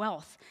any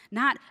wealth,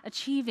 not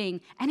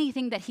achieving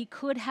anything that he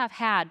could have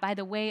had by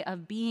the way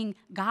of being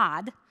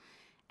God,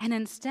 and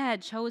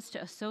instead chose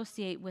to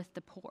associate with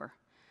the poor,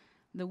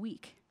 the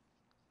weak,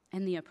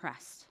 and the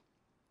oppressed.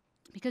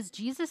 Because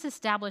Jesus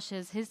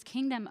establishes his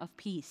kingdom of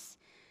peace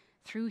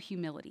through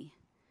humility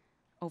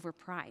over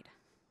pride.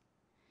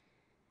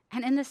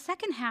 And in the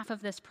second half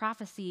of this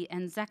prophecy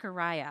in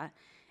Zechariah,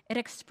 it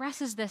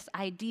expresses this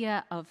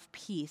idea of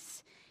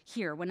peace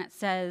here when it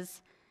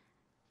says,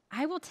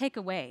 "I will take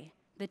away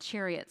the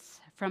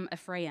chariots from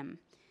Ephraim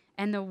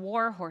and the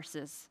war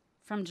horses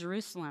from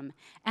Jerusalem,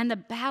 and the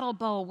battle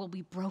bow will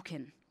be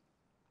broken.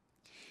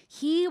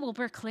 He will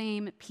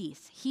proclaim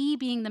peace," he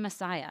being the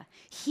Messiah.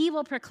 He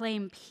will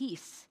proclaim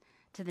peace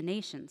to the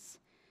nations.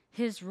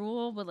 His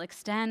rule will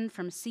extend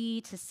from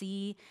sea to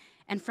sea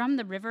and from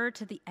the river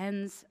to the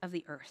ends of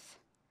the earth.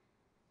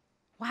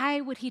 Why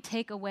would he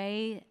take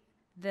away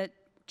the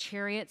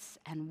chariots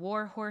and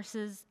war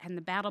horses and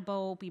the battle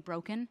bow be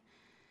broken?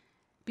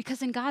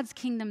 Because in God's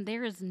kingdom,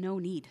 there is no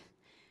need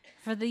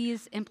for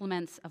these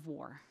implements of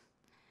war.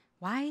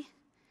 Why?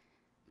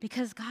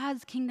 Because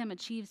God's kingdom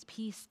achieves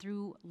peace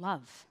through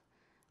love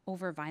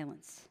over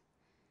violence,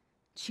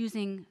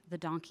 choosing the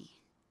donkey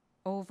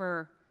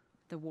over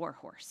the war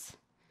horse.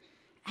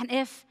 And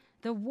if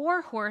the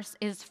war horse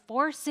is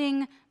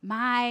forcing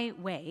my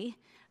way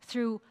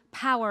through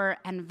power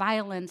and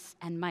violence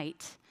and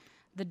might,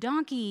 the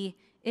donkey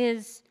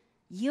is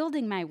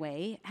yielding my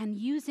way and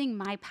using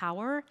my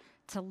power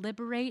to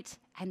liberate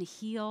and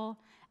heal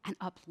and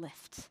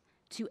uplift,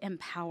 to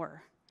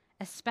empower,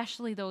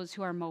 especially those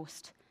who are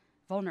most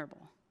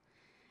vulnerable.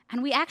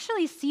 And we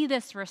actually see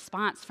this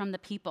response from the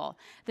people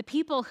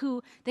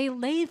who they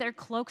lay their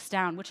cloaks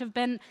down, which have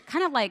been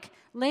kind of like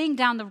laying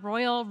down the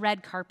royal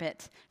red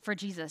carpet for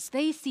Jesus.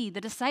 They see, the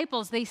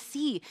disciples, they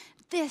see,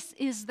 this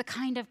is the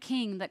kind of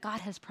king that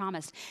God has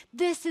promised.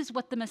 This is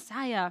what the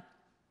Messiah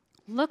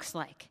looks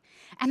like.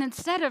 And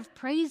instead of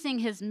praising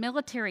his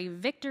military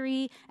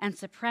victory and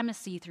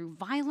supremacy through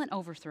violent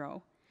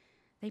overthrow,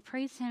 they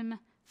praise him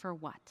for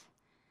what?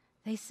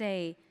 They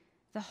say,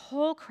 "The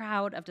whole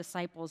crowd of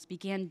disciples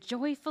began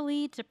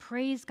joyfully to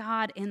praise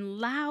God in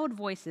loud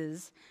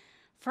voices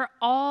for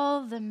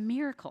all the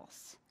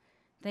miracles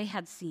they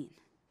had seen."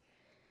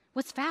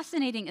 What's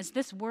fascinating is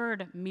this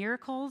word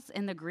miracles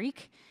in the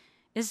Greek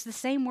is the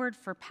same word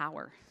for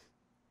power.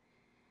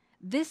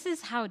 This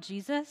is how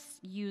Jesus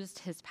used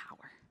his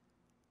power,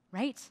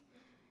 right?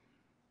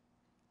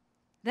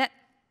 That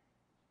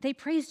they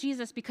praise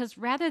Jesus because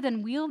rather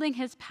than wielding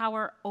his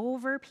power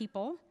over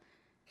people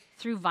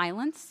through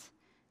violence,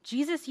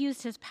 Jesus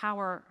used his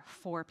power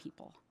for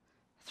people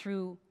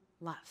through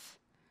love,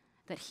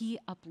 that he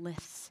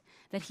uplifts,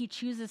 that he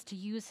chooses to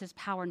use his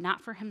power not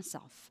for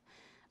himself,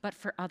 but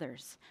for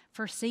others,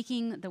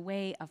 forsaking the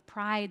way of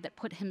pride that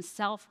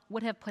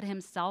would have put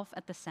himself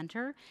at the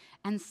center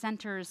and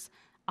centers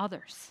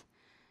others.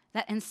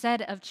 That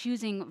instead of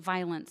choosing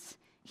violence,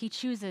 he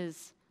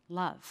chooses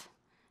love.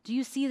 Do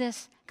you see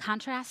this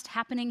contrast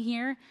happening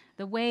here?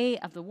 The way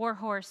of the war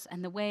horse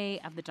and the way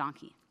of the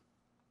donkey.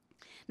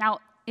 Now,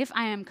 if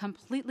I am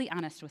completely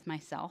honest with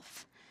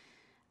myself,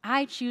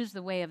 I choose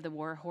the way of the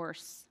war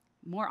horse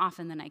more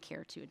often than I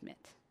care to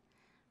admit,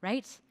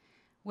 right?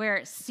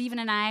 where Stephen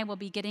and I will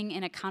be getting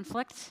in a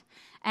conflict.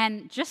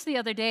 And just the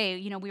other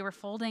day, we were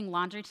folding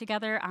laundry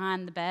together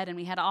on the bed, and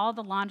we had all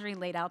the laundry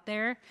laid out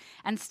there.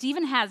 And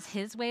Stephen has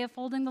his way of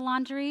folding the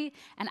laundry,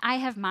 and I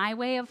have my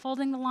way of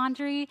folding the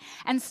laundry.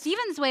 And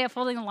Stephen's way of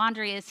folding the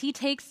laundry is he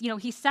takes,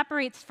 he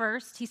separates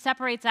first. He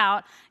separates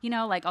out,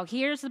 like, oh,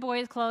 here's the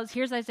boys' clothes,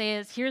 here's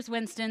Isaiah's, here's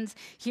Winston's,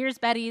 here's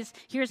Betty's,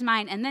 here's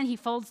mine, and then he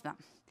folds them.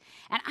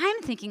 And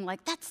I'm thinking,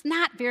 that's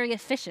not very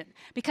efficient,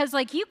 because,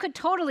 you could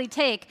totally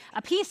take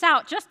a piece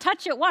out, just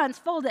touch it once,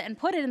 fold it, and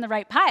put it in the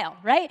right pile,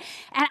 right?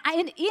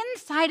 And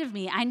inside of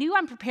me, I knew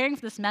I'm preparing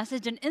for this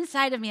message, and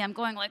inside of me, I'm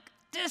going,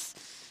 this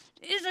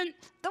isn't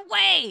the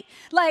way.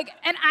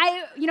 And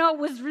I,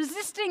 was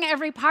resisting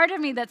every part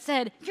of me that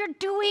said, you're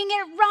doing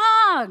it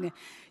wrong.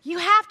 You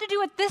have to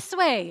do it this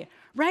way,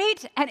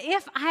 right? And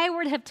if I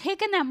were to have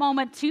taken that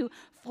moment to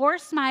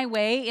force my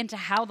way into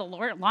how the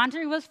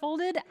laundry was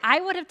folded, I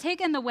would have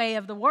taken the way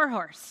of the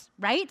warhorse,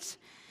 right?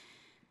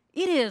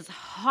 It is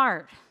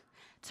hard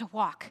to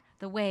walk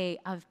the way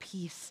of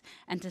peace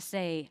and to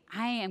say,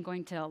 I am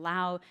going to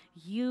allow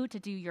you to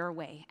do your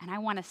way, and I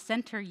want to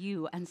center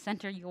you and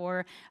center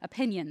your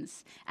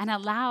opinions and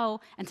allow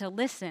and to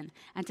listen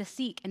and to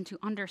seek and to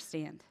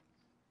understand.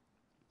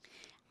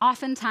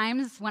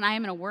 Oftentimes, when I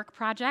am in a work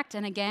project,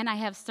 and again, I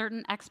have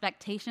certain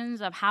expectations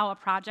of how a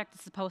project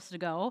is supposed to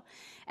go,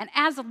 and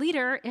as a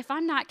leader, if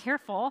I'm not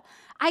careful,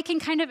 I can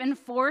kind of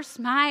enforce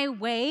my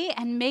way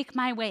and make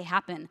my way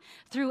happen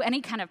through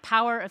any kind of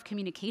power of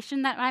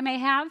communication that I may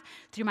have,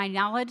 through my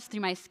knowledge,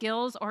 through my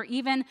skills, or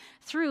even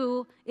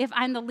through, if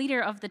I'm the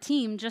leader of the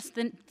team, just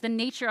the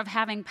nature of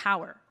having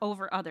power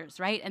over others,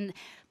 right? And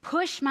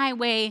push my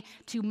way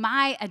to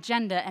my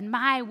agenda and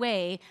my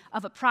way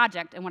of a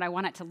project and what I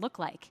want it to look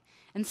like,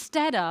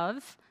 instead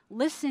of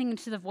listening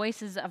to the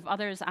voices of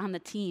others on the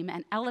team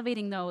and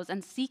elevating those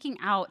and seeking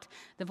out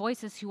the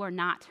voices who are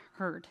not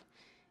heard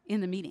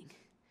in the meeting.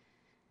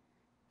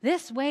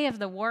 This way of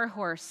the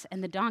warhorse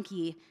and the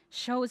donkey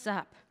shows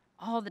up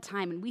all the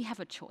time, and we have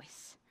a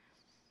choice.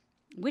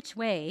 Which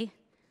way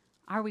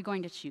are we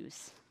going to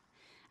choose?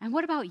 And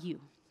what about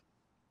you?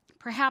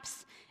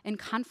 Perhaps in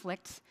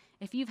conflict,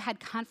 if you've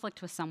had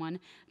conflict with someone,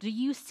 do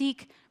you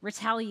seek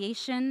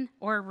retaliation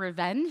or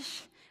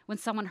revenge when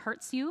someone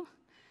hurts you?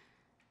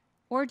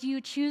 Or do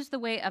you choose the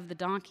way of the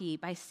donkey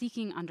by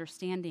seeking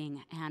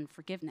understanding and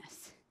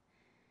forgiveness?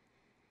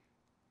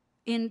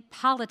 In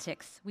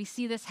politics, we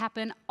see this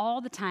happen all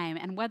the time,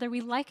 and whether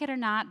we like it or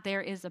not, there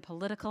is a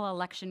political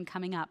election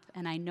coming up,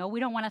 and I know we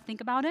don't want to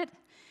think about it,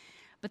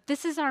 but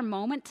this is our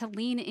moment to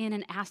lean in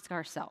and ask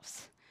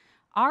ourselves,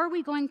 are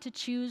we going to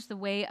choose the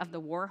way of the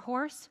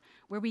warhorse,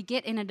 where we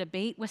get in a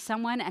debate with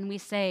someone and we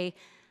say,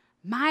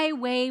 my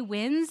way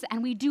wins,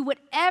 and we do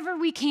whatever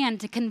we can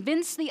to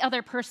convince the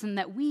other person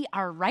that we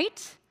are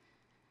right?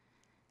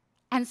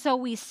 And so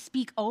we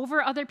speak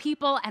over other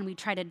people, and we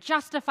try to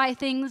justify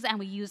things, and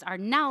we use our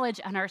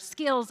knowledge and our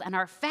skills and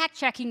our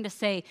fact-checking to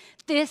say,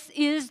 this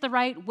is the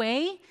right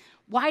way.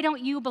 Why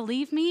don't you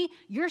believe me?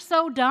 You're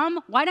so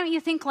dumb. Why don't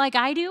you think like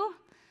I do?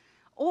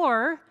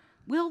 Or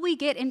will we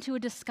get into a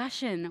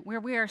discussion where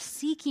we are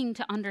seeking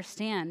to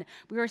understand,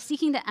 we are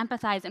seeking to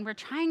empathize, and we're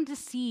trying to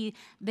see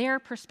their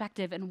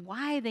perspective and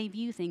why they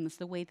view things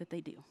the way that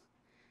they do?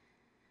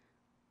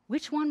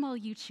 Which one will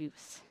you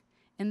choose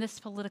in this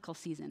political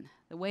season?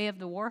 The way of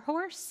the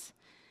warhorse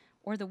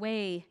or the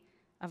way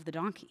of the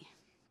donkey?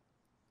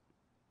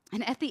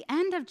 And at the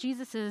end of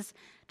Jesus'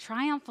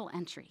 triumphal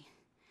entry,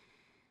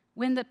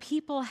 when the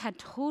people had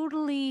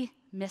totally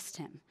missed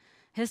him,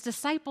 his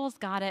disciples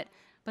got it,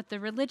 but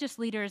the religious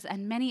leaders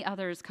and many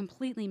others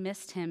completely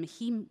missed him,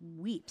 he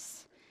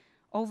weeps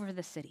over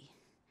the city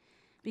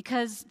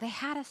because they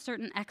had a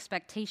certain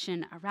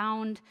expectation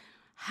around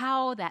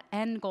how that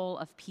end goal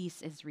of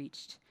peace is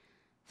reached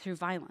through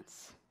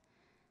violence.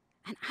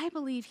 And I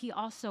believe he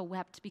also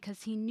wept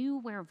because he knew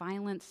where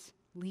violence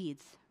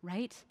leads,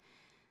 right?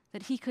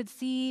 That he could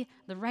see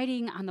the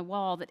writing on the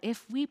wall that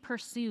if we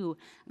pursue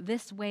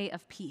this way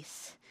of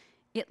peace,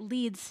 it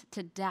leads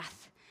to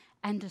death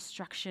and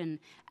destruction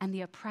and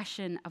the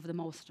oppression of the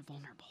most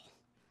vulnerable.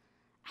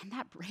 And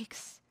that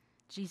breaks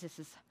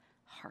Jesus'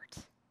 heart.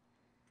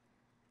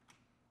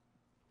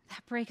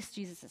 That breaks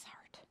Jesus'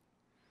 heart.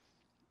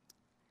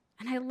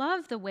 And I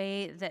love the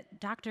way that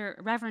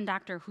Reverend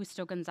Dr.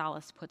 Justo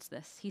Gonzalez puts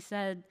this. He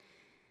said,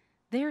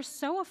 they're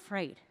so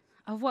afraid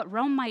of what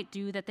Rome might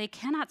do that they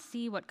cannot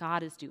see what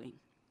God is doing.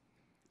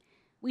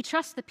 We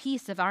trust the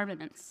peace of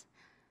armaments,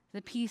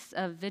 the peace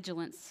of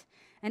vigilance,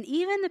 and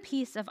even the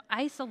peace of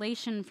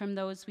isolation from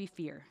those we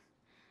fear.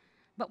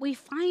 But we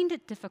find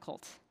it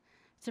difficult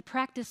to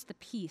practice the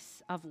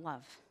peace of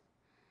love.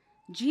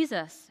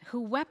 Jesus, who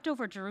wept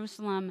over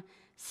Jerusalem,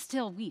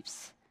 still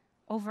weeps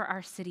over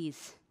our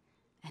cities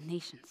and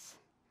nations.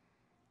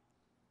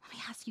 Let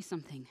me ask you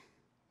something.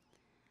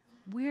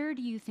 Where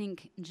do you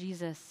think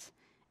Jesus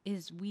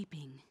is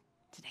weeping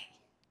today?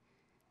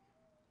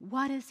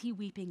 What is he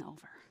weeping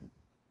over?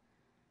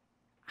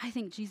 I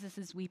think Jesus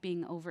is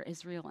weeping over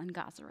Israel and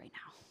Gaza right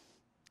now.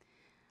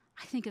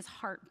 I think his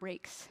heart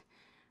breaks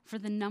for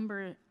the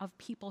number of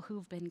people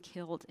who've been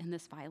killed in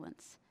this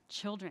violence,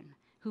 children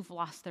who've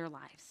lost their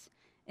lives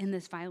in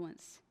this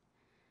violence.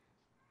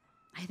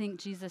 I think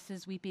Jesus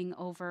is weeping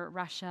over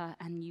Russia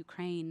and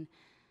Ukraine.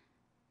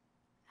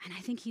 And I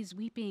think he's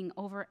weeping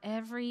over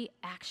every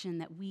action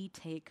that we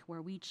take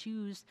where we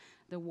choose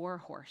the war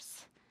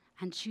horse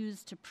and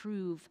choose to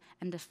prove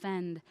and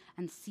defend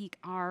and seek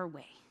our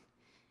way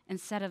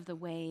instead of the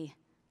way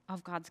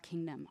of God's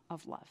kingdom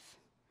of love.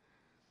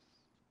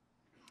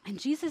 And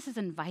Jesus is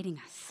inviting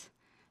us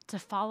to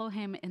follow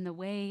him in the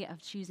way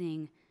of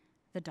choosing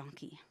the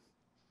donkey.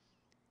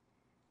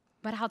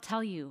 But I'll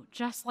tell you,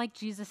 just like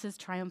Jesus'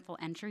 triumphal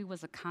entry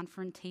was a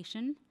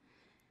confrontation,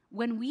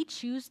 when we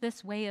choose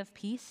this way of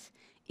peace,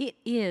 it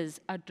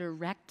is a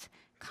direct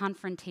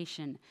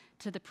confrontation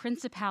to the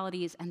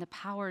principalities and the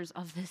powers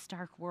of this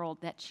dark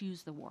world that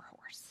choose the war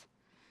horse.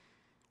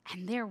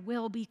 And there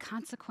will be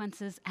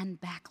consequences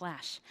and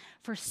backlash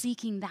for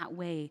seeking that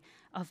way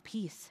of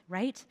peace,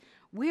 right?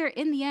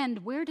 In the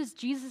end, where does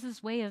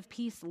Jesus' way of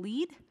peace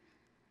lead?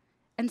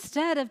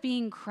 Instead of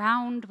being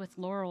crowned with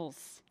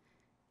laurels,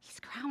 he's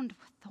crowned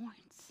with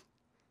thorns.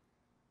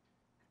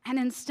 And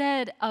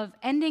instead of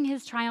ending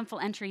his triumphal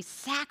entry,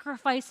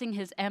 sacrificing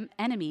his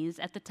enemies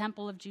at the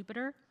temple of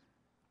Jupiter,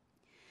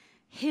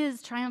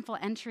 his triumphal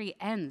entry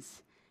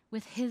ends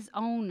with his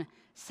own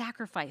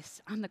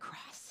sacrifice on the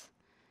cross,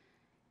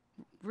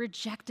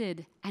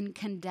 rejected and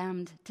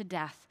condemned to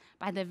death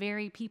by the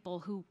very people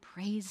who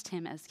praised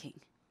him as king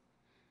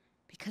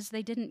because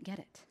they didn't get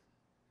it.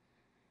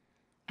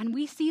 And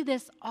we see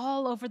this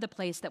all over the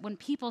place, that when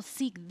people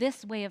seek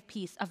this way of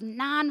peace, of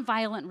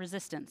nonviolent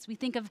resistance, we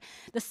think of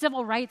the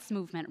civil rights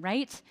movement,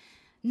 right?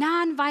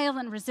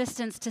 Nonviolent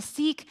resistance to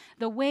seek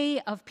the way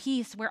of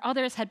peace where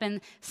others had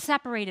been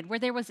separated, where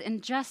there was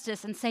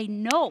injustice, and say,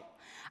 no,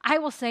 I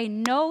will say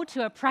no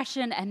to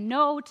oppression and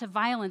no to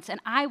violence, and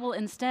I will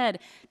instead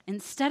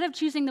of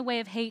choosing the way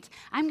of hate,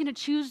 I'm going to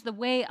choose the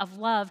way of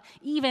love,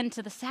 even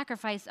to the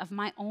sacrifice of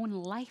my own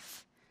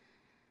life.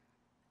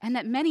 And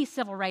that many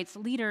civil rights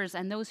leaders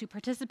and those who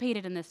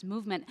participated in this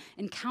movement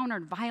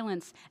encountered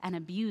violence and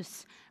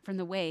abuse from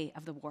the way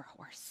of the war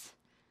horse.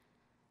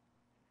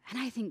 And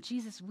I think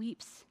Jesus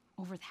weeps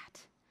over that.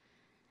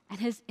 And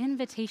his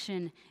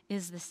invitation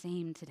is the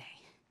same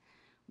today.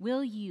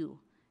 Will you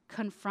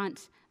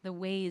confront the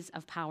ways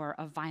of power,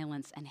 of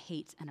violence and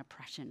hate and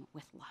oppression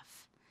with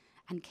love?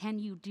 And can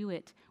you do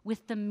it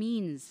with the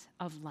means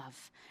of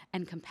love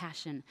and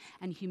compassion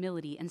and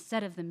humility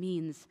instead of the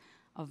means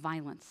of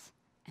violence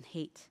and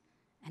hate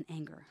and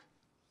anger?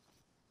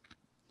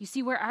 You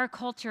see, where our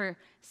culture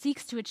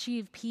seeks to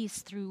achieve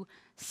peace through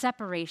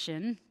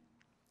separation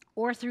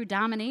or through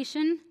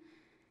domination,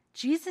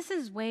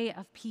 Jesus' way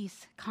of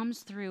peace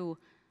comes through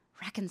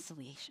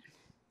reconciliation.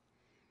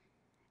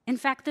 In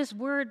fact, this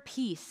word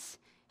peace,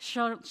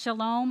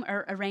 shalom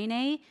or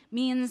eirene,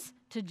 means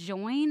to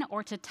join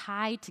or to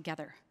tie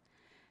together,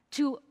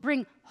 to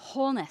bring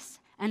wholeness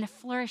and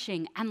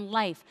flourishing and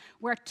life,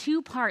 where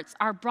two parts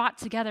are brought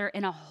together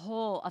in a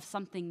whole of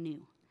something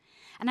new.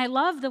 And I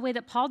love the way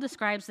that Paul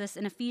describes this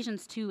in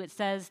Ephesians 2. It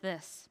says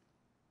this: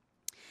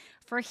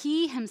 "For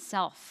he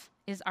himself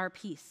is our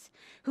peace,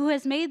 who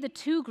has made the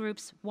two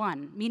groups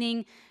one,"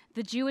 meaning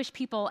the Jewish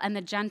people and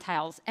the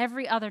Gentiles,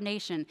 every other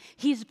nation.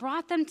 He's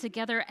brought them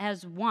together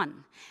as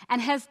one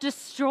and has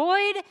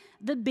destroyed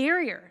the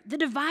barrier, the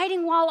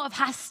dividing wall of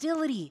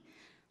hostility,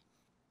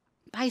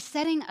 by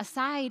setting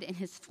aside in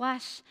his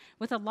flesh,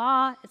 with a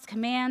law, its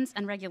commands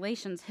and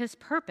regulations. His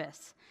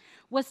purpose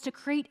was to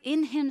create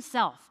in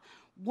himself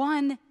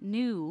one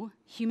new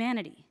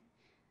humanity,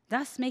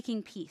 thus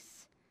making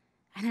peace,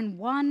 and in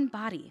one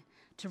body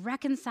to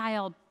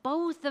reconcile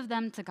both of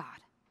them to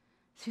God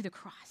through the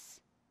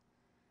cross.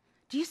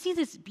 Do you see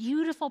this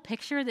beautiful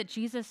picture that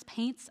Jesus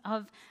paints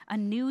of a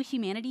new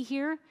humanity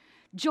here?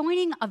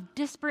 Joining of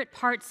disparate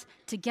parts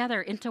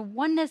together into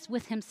oneness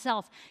with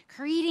himself,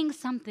 creating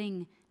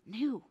something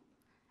new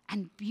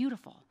and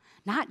beautiful.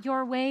 Not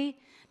your way,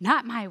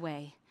 not my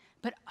way,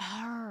 but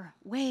our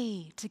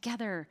way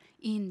together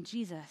in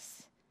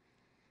Jesus.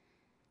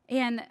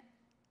 And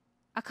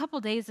a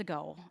couple days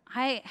ago,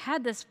 I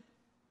had this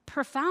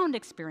profound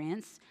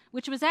experience,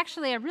 which was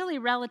actually a really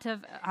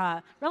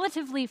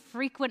relatively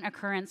frequent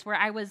occurrence, where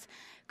I was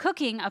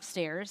cooking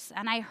upstairs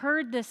and I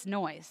heard this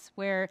noise,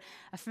 where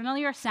a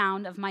familiar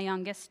sound of my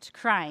youngest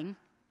crying.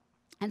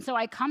 And so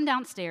I come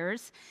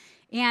downstairs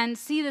and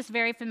see this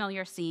very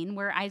familiar scene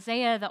where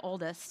Isaiah, the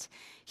oldest,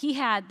 they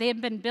had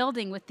been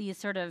building with these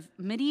sort of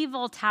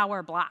medieval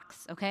tower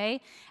blocks, okay?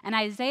 And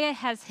Isaiah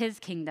has his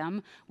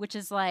kingdom, which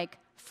is like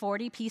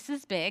 40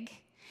 pieces big.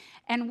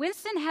 And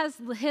Winston has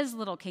his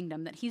little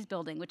kingdom that he's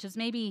building, which is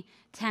maybe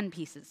 10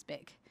 pieces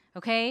big,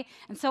 okay?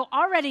 And so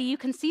already you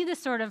can see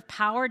this sort of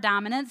power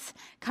dominance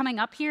coming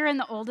up here in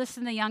the oldest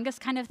and the youngest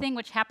kind of thing,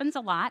 which happens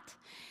a lot.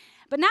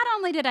 But not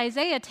only did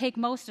Isaiah take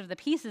most of the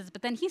pieces,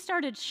 but then he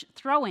started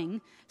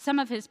throwing some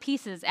of his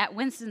pieces at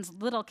Winston's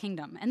little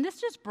kingdom. And this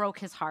just broke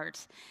his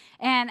heart.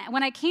 And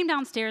when I came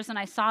downstairs and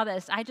I saw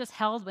this, I just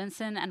held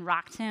Winston and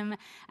rocked him,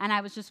 and I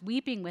was just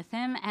weeping with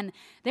him. And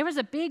there was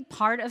a big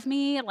part of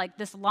me, like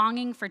this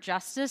longing for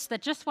justice,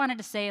 that just wanted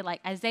to say, like,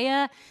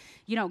 Isaiah,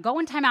 go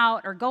in time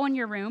out or go in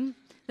your room.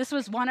 This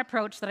was one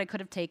approach that I could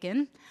have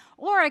taken.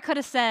 Or I could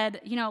have said,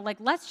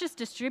 let's just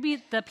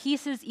distribute the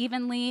pieces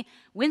evenly.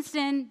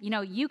 Winston,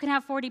 you can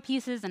have 40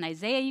 pieces, and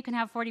Isaiah, you can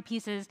have 40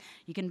 pieces.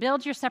 You can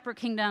build your separate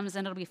kingdoms,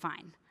 and it'll be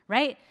fine,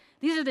 right?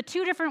 These are the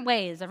two different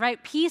ways,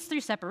 right? Peace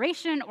through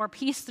separation or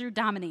peace through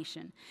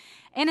domination.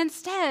 And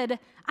instead,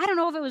 I don't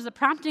know if it was the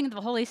prompting of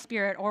the Holy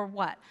Spirit or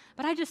what,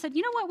 but I just said,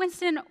 you know what,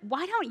 Winston,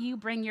 why don't you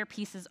bring your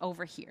pieces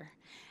over here?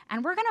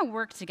 And we're going to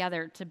work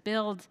together to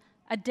build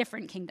a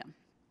different kingdom.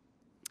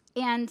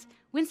 And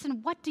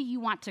Winston, what do you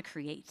want to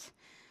create?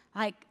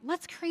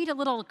 Let's create a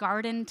little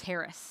garden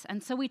terrace.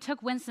 And so we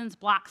took Winston's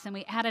blocks and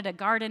we added a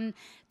garden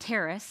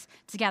terrace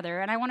together.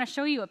 And I want to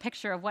show you a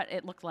picture of what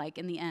it looked like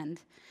in the end.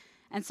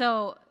 And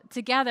so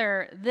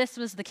together, this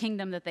was the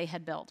kingdom that they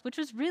had built, which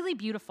was really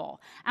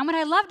beautiful. And what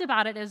I loved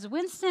about it is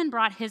Winston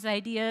brought his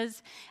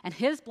ideas and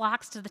his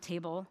blocks to the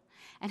table,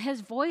 and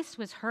his voice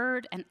was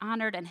heard and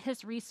honored, and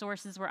his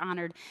resources were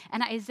honored.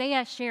 And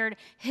Isaiah shared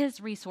his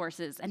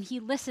resources, and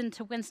he listened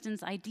to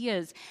Winston's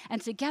ideas.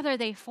 And together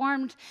they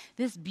formed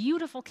this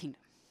beautiful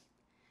kingdom.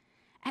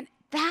 And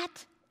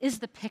that is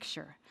the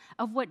picture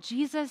of what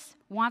Jesus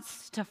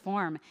wants to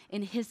form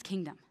in his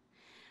kingdom,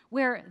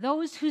 where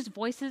those whose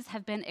voices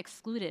have been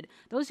excluded,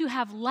 those who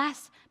have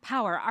less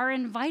power, are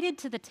invited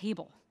to the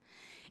table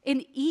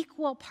in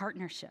equal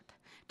partnership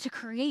to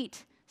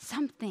create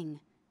something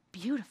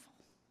beautiful.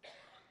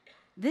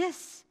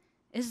 This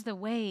is the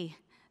way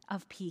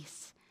of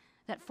peace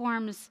that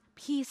forms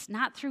peace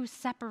not through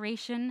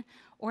separation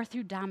or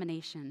through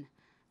domination,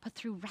 but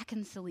through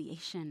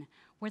reconciliation,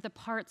 where the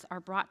parts are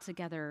brought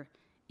together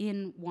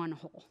in one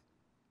whole.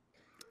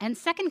 And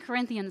 2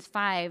 Corinthians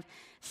 5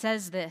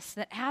 says this,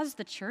 that as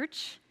the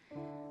church,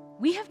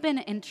 we have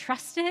been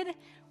entrusted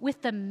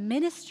with the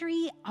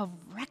ministry of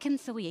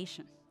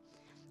reconciliation.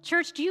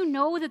 Church, do you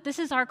know that this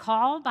is our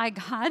call by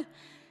God?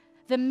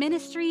 The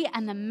ministry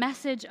and the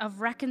message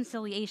of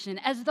reconciliation,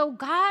 as though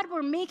God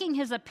were making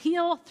his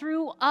appeal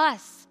through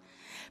us.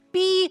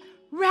 Be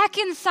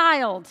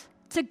reconciled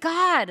to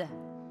God.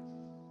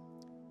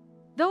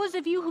 Those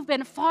of you who've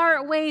been far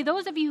away,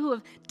 those of you who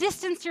have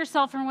distanced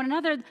yourself from one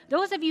another,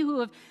 those of you who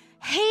have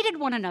hated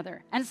one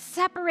another and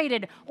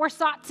separated or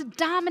sought to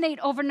dominate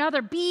over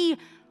another, be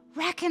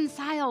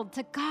reconciled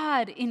to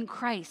God in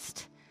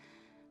Christ.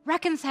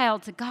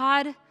 Reconciled to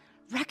God,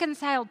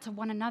 reconciled to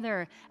one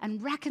another,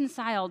 and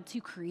reconciled to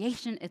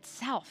creation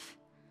itself.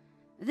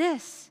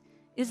 This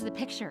is the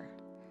picture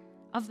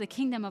of the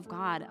kingdom of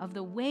God, of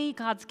the way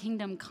God's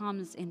kingdom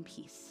comes in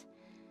peace.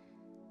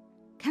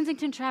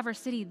 Kensington Traverse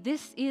City,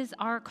 this is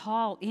our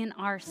call in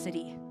our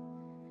city,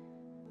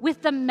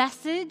 with the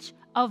message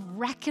of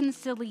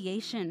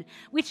reconciliation,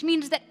 which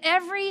means that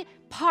every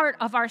part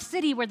of our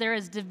city where there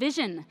is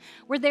division,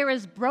 where there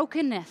is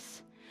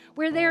brokenness,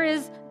 where there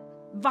is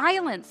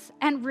violence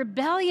and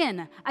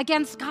rebellion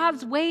against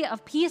God's way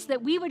of peace,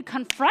 that we would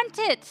confront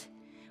it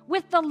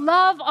with the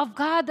love of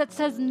God that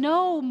says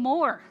no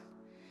more.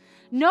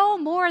 No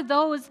more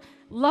those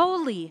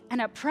lowly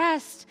and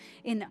oppressed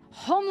in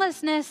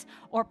homelessness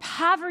or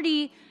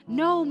poverty.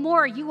 No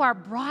more you are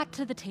brought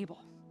to the table.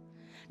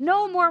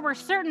 No more where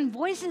certain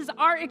voices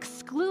are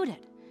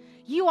excluded.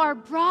 You are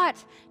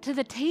brought to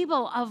the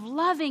table of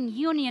loving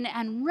union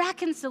and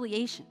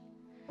reconciliation,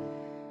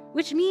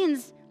 which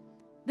means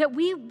that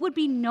we would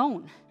be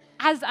known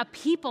as a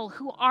people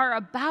who are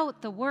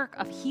about the work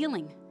of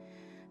healing.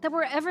 That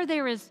wherever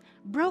there is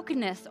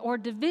brokenness or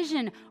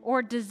division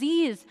or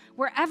disease,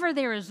 wherever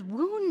there is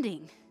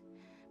wounding,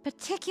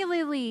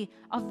 particularly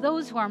of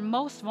those who are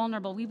most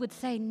vulnerable, we would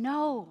say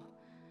no.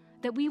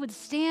 That we would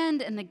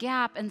stand in the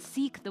gap and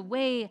seek the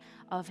way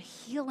of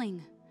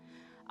healing,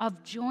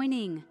 of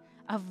joining,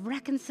 of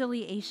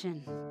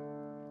reconciliation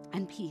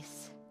and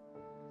peace.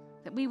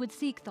 That we would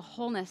seek the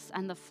wholeness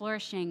and the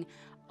flourishing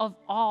of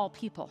all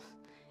people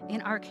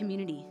in our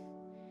community.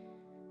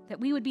 That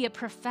we would be a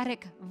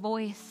prophetic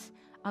voice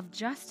of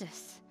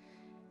justice.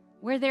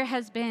 Where there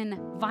has been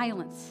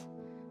violence,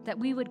 that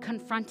we would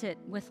confront it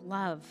with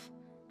love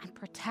and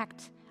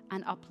protect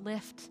and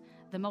uplift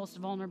the most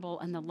vulnerable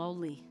and the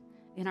lowly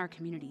in our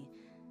community.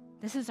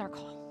 This is our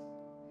call.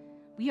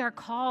 We are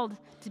called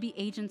to be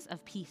agents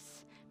of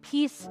peace,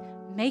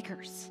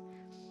 peacemakers,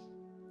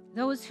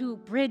 those who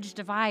bridge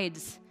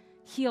divides,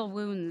 heal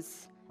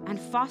wounds, and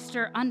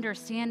foster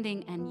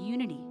understanding and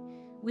unity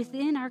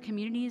within our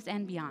communities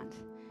and beyond.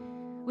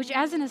 Which,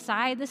 as an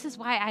aside, this is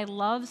why I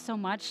love so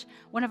much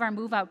one of our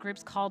move-out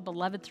groups called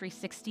Beloved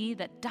 360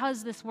 that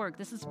does this work.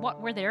 This is what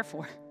we're there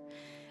for.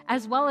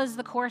 As well as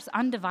the course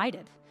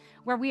Undivided,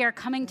 where we are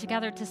coming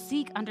together to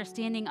seek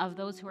understanding of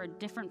those who are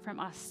different from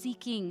us,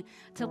 seeking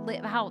to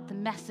live out the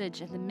message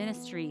and the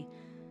ministry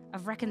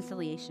of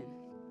reconciliation.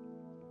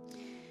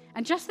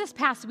 And just this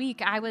past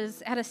week, I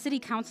was at a city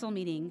council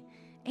meeting,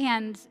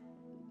 and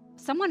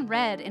someone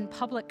read in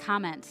public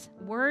comment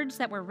words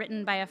that were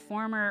written by a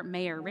former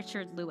mayor,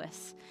 Richard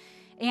Lewis.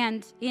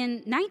 And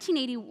in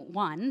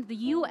 1981, the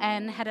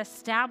UN had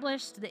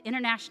established the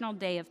International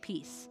Day of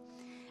Peace.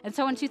 And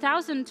so in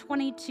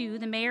 2022,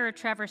 the mayor of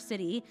Traverse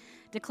City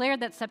declared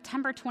that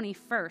September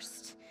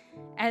 21st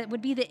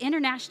would be the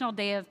International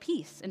Day of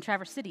Peace in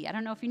Traverse City. I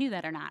don't know if you knew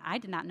that or not. I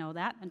did not know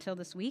that until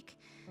this week.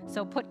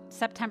 So put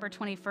September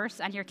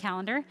 21st on your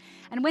calendar.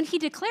 And when he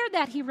declared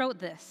that, he wrote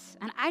this.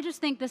 And I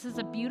just think this is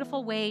a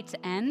beautiful way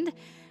to end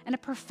and a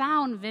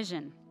profound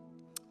vision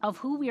of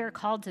who we are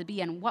called to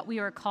be and what we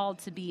are called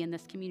to be in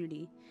this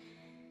community.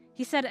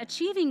 He said,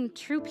 achieving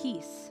true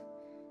peace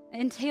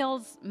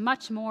entails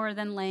much more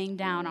than laying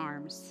down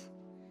arms.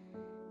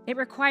 It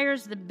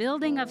requires the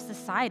building of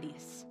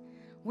societies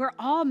where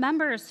all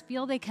members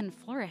feel they can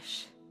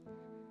flourish.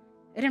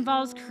 It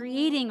involves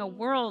creating a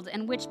world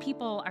in which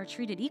people are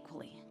treated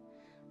equally,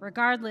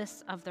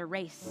 regardless of their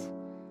race.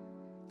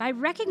 By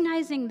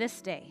recognizing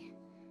this day,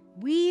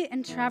 we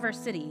in Traverse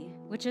City,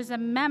 which is a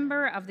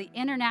member of the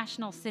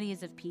International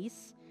Cities of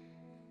Peace,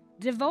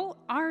 devote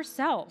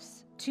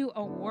ourselves to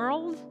a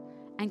world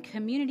and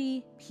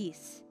community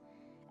peace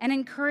and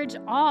encourage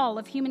all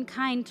of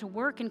humankind to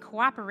work in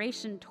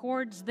cooperation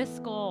towards this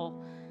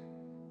goal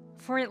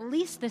for at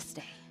least this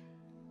day,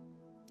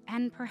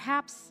 and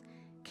perhaps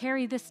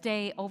carry this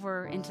day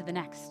over into the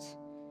next,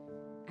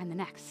 and the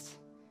next,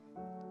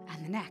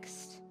 and the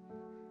next.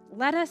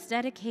 Let us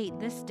dedicate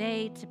this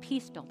day to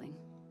peace building,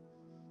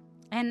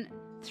 and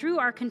through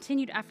our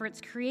continued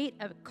efforts, create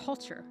a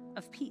culture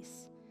of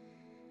peace.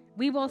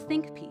 We will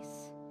think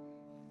peace.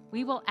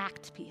 We will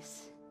act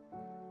peace.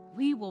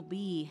 We will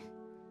be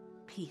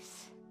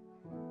peace.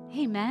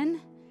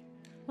 Amen.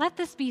 Let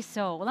this be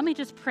so. Let me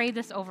just pray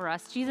this over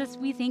us. Jesus,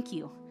 we thank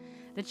you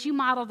that you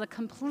modeled a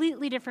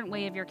completely different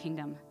way of your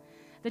kingdom,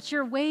 that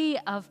your way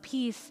of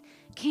peace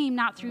came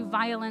not through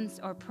violence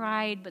or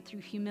pride, but through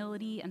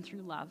humility and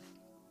through love.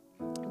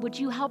 Would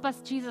you help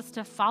us, Jesus,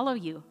 to follow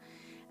you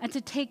and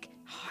to take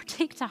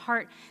to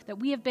heart that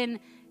we have been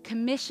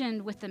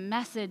commissioned with the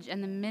message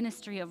and the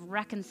ministry of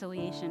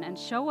reconciliation, and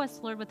show us,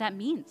 Lord, what that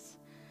means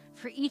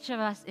for each of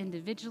us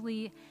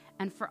individually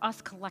and for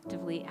us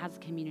collectively as a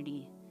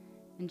community.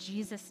 In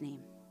Jesus'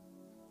 name,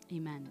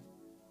 amen.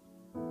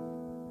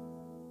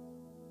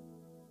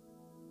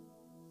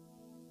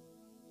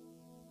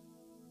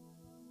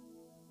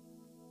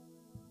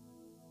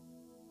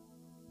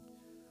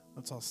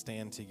 Let's all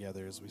stand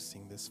together as we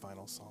sing this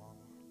final song.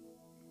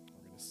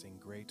 We're going to sing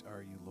Great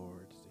Are You,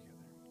 Lord, together.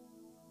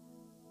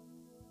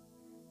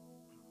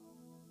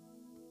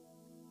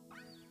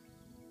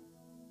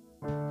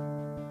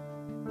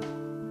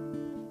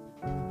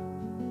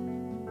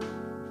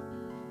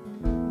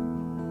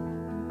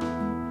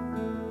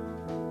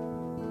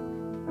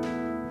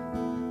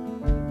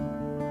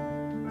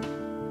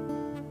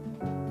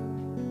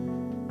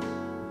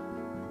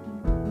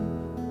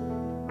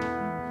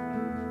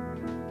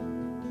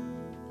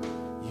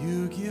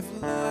 You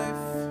give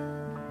life,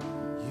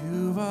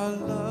 you are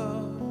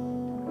love,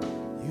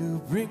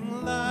 you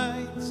bring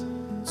light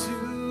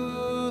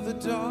to the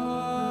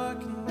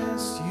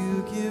darkness,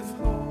 you give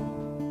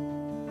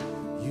hope,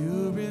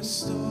 you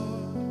restore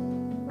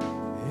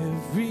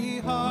every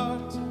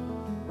heart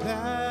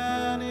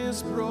that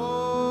is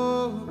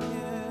broken.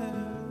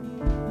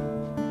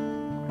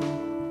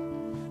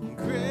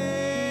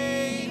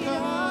 Great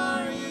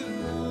are you,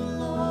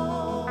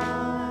 Lord.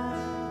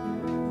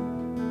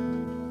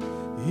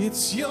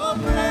 It's your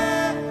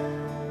breath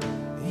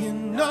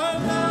in our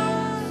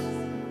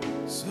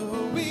lives, so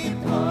we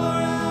pour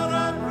out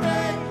our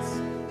praise,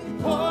 we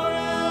pour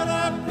out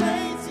our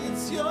praise.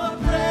 It's your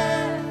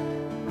breath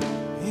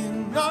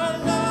in our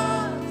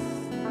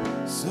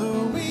lives,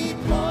 so we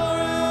pour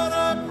out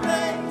our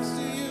praise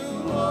to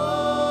you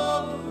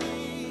only.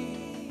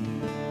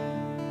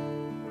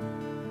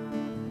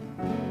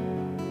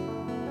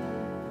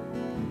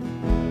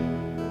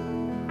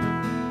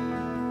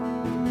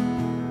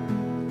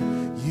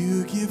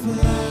 You give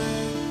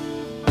life,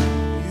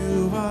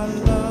 you are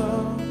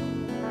love,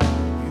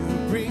 you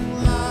bring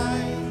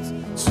light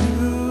to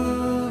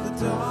the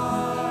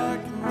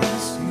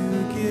darkness, you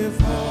give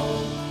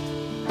hope,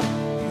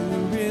 you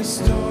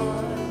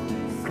restore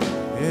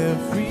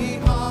every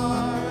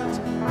heart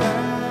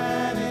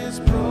that is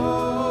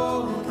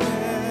broken.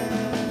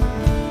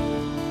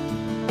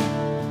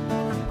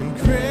 And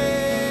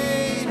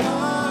great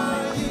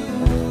are you,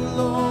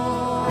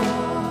 Lord.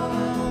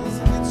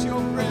 It's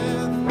your breath,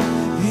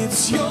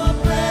 it's your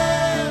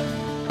breath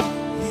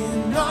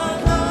in our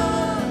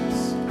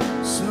lives,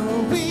 so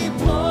we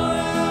pour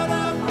out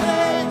our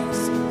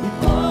praise, we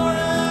pour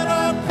out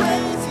our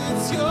praise.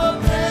 It's your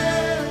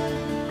breath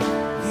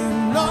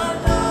in our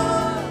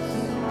lives,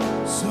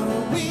 so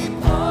we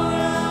pour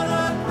out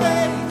our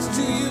praise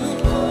to you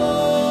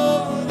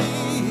only.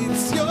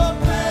 It's your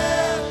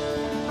breath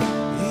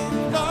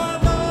in our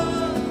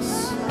lives,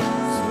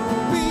 so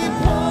we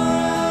pour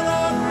out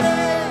our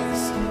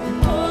praise, we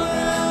pour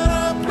out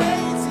our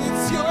praise.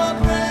 It's your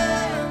breath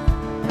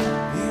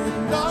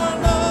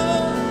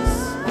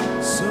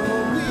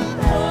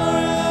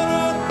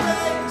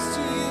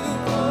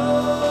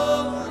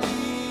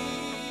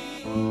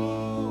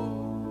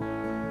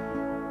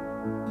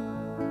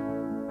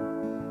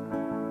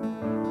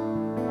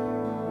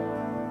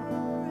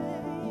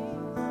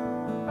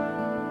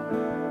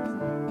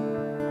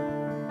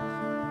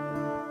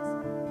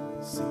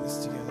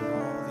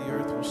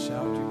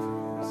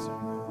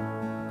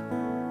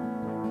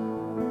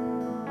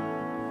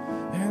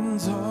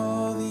And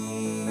all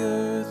the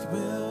earth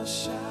will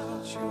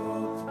shout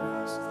your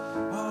praise.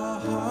 Our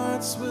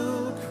hearts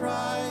will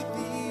cry,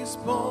 these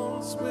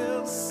bones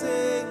will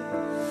sing.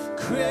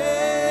 Great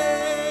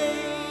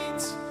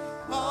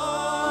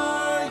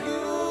are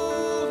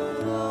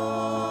you,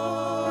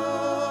 Lord.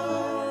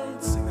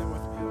 Sing that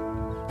with me.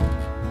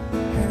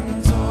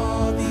 And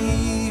all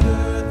the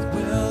earth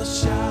will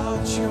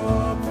shout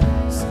your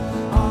praise.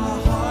 Our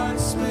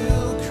hearts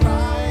will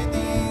cry,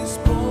 these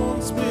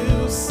bones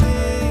will sing.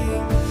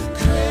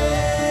 Great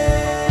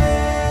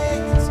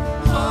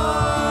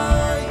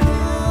are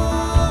you,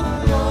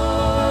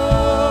 Lord.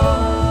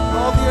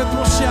 All the earth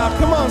will shout.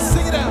 Come on,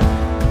 sing it out.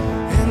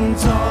 And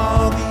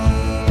all the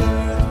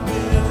earth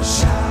will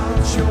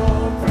shout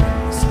your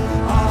praise.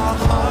 Our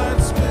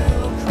hearts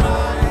will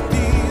cry,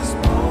 these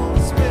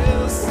bones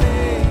will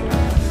sing.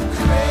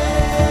 Great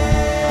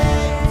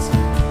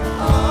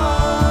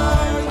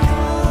are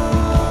you,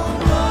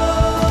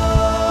 Lord.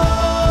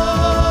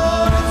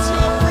 It's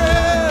your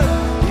breath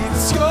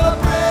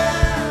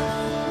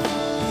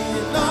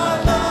in our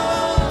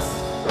lungs.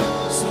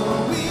 So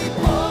we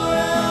pour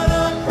out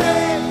our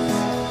praise,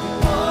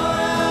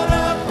 pour out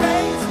our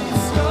praise.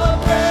 It's your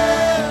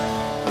breath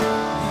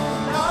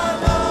in our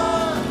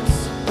lungs.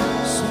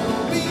 So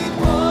we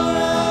pour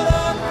out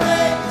our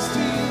praise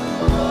to you,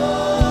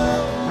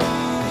 Lord.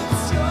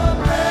 It's your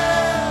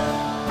breath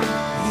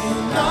in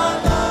our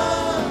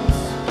lungs.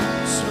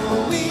 So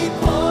we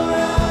pour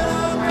out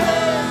our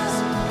praise,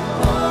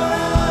 pour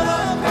out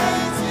our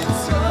praise.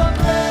 It's your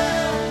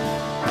breath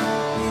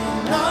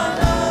in our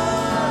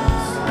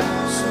lungs.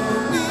 So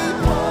we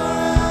pour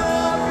out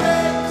our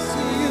praise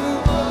to you,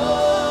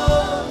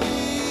 holy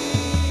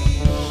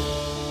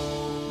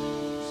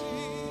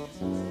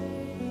Jesus.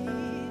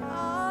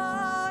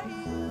 Are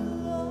you,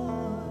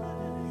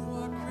 Lord? You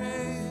are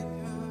great,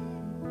 God.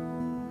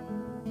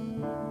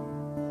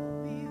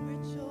 We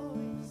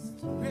rejoice.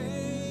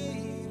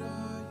 Great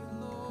are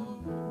you,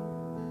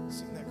 Lord.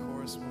 Sing that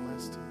chorus one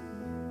last time.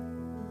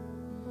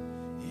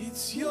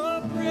 It's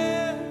your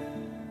breath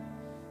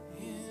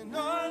in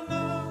our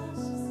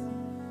lungs.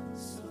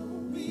 So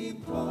we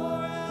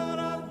pour out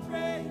our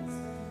praise.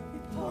 We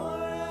pour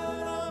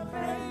out our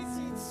praise.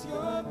 It's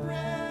your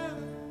breath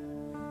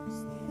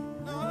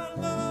in our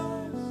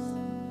lungs.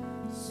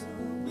 So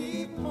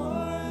we pour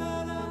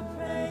out our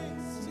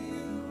praise to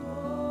you,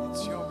 Lord.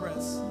 It's your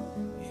breath.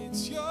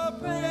 It's your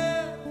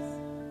breath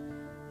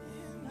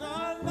in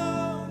our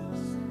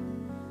lungs.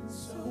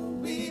 So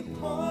we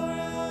pour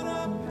out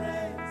our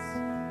praise.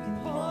 We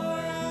pour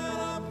out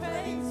our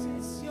praise.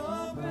 It's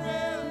your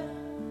breath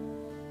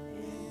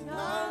in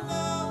our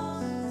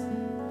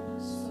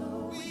lungs.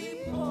 So we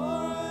pour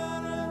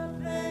out our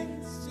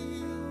praise to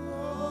you,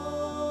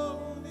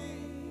 holy.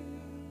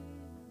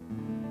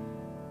 Great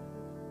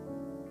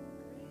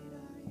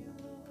are you,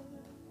 Lord.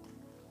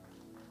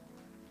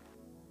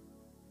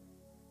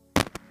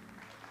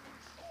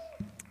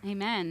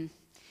 Amen.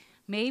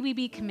 May we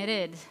be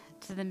committed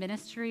to the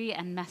ministry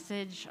and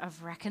message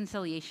of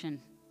reconciliation,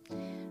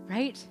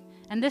 right?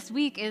 And this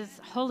week is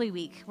Holy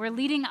Week. We're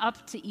leading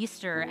up to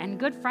Easter, and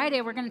Good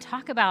Friday, we're going to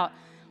talk about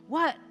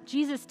what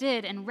Jesus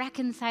did in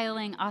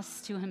reconciling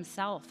us to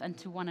himself and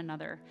to one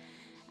another.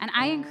 And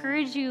I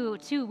encourage you,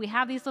 too, we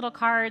have these little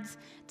cards.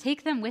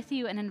 Take them with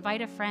you and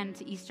invite a friend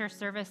to Easter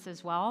service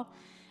as well.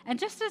 And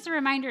just as a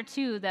reminder,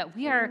 too, that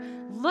we are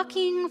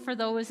looking for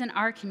those in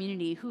our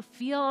community who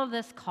feel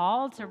this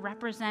call to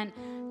represent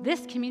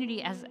this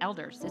community as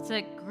elders. It's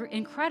an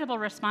incredible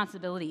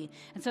responsibility.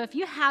 And so if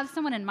you have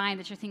someone in mind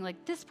that you're thinking,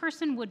 like, this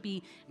person would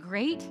be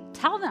great,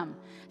 tell them.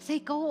 Say,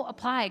 go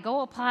apply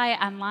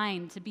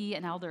online to be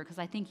an elder, because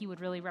I think you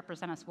would really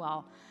represent us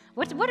well.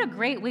 What a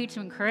great way to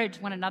encourage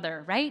one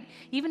another, right?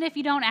 Even if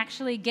you don't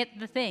actually get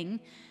the thing,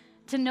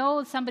 to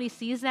know somebody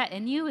sees that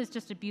in you is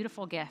just a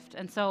beautiful gift.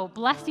 And so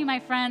bless you, my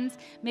friends.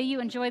 May you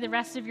enjoy the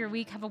rest of your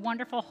week. Have a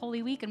wonderful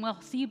Holy Week, and we'll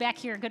see you back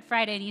here Good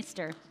Friday and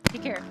Easter.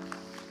 Take care.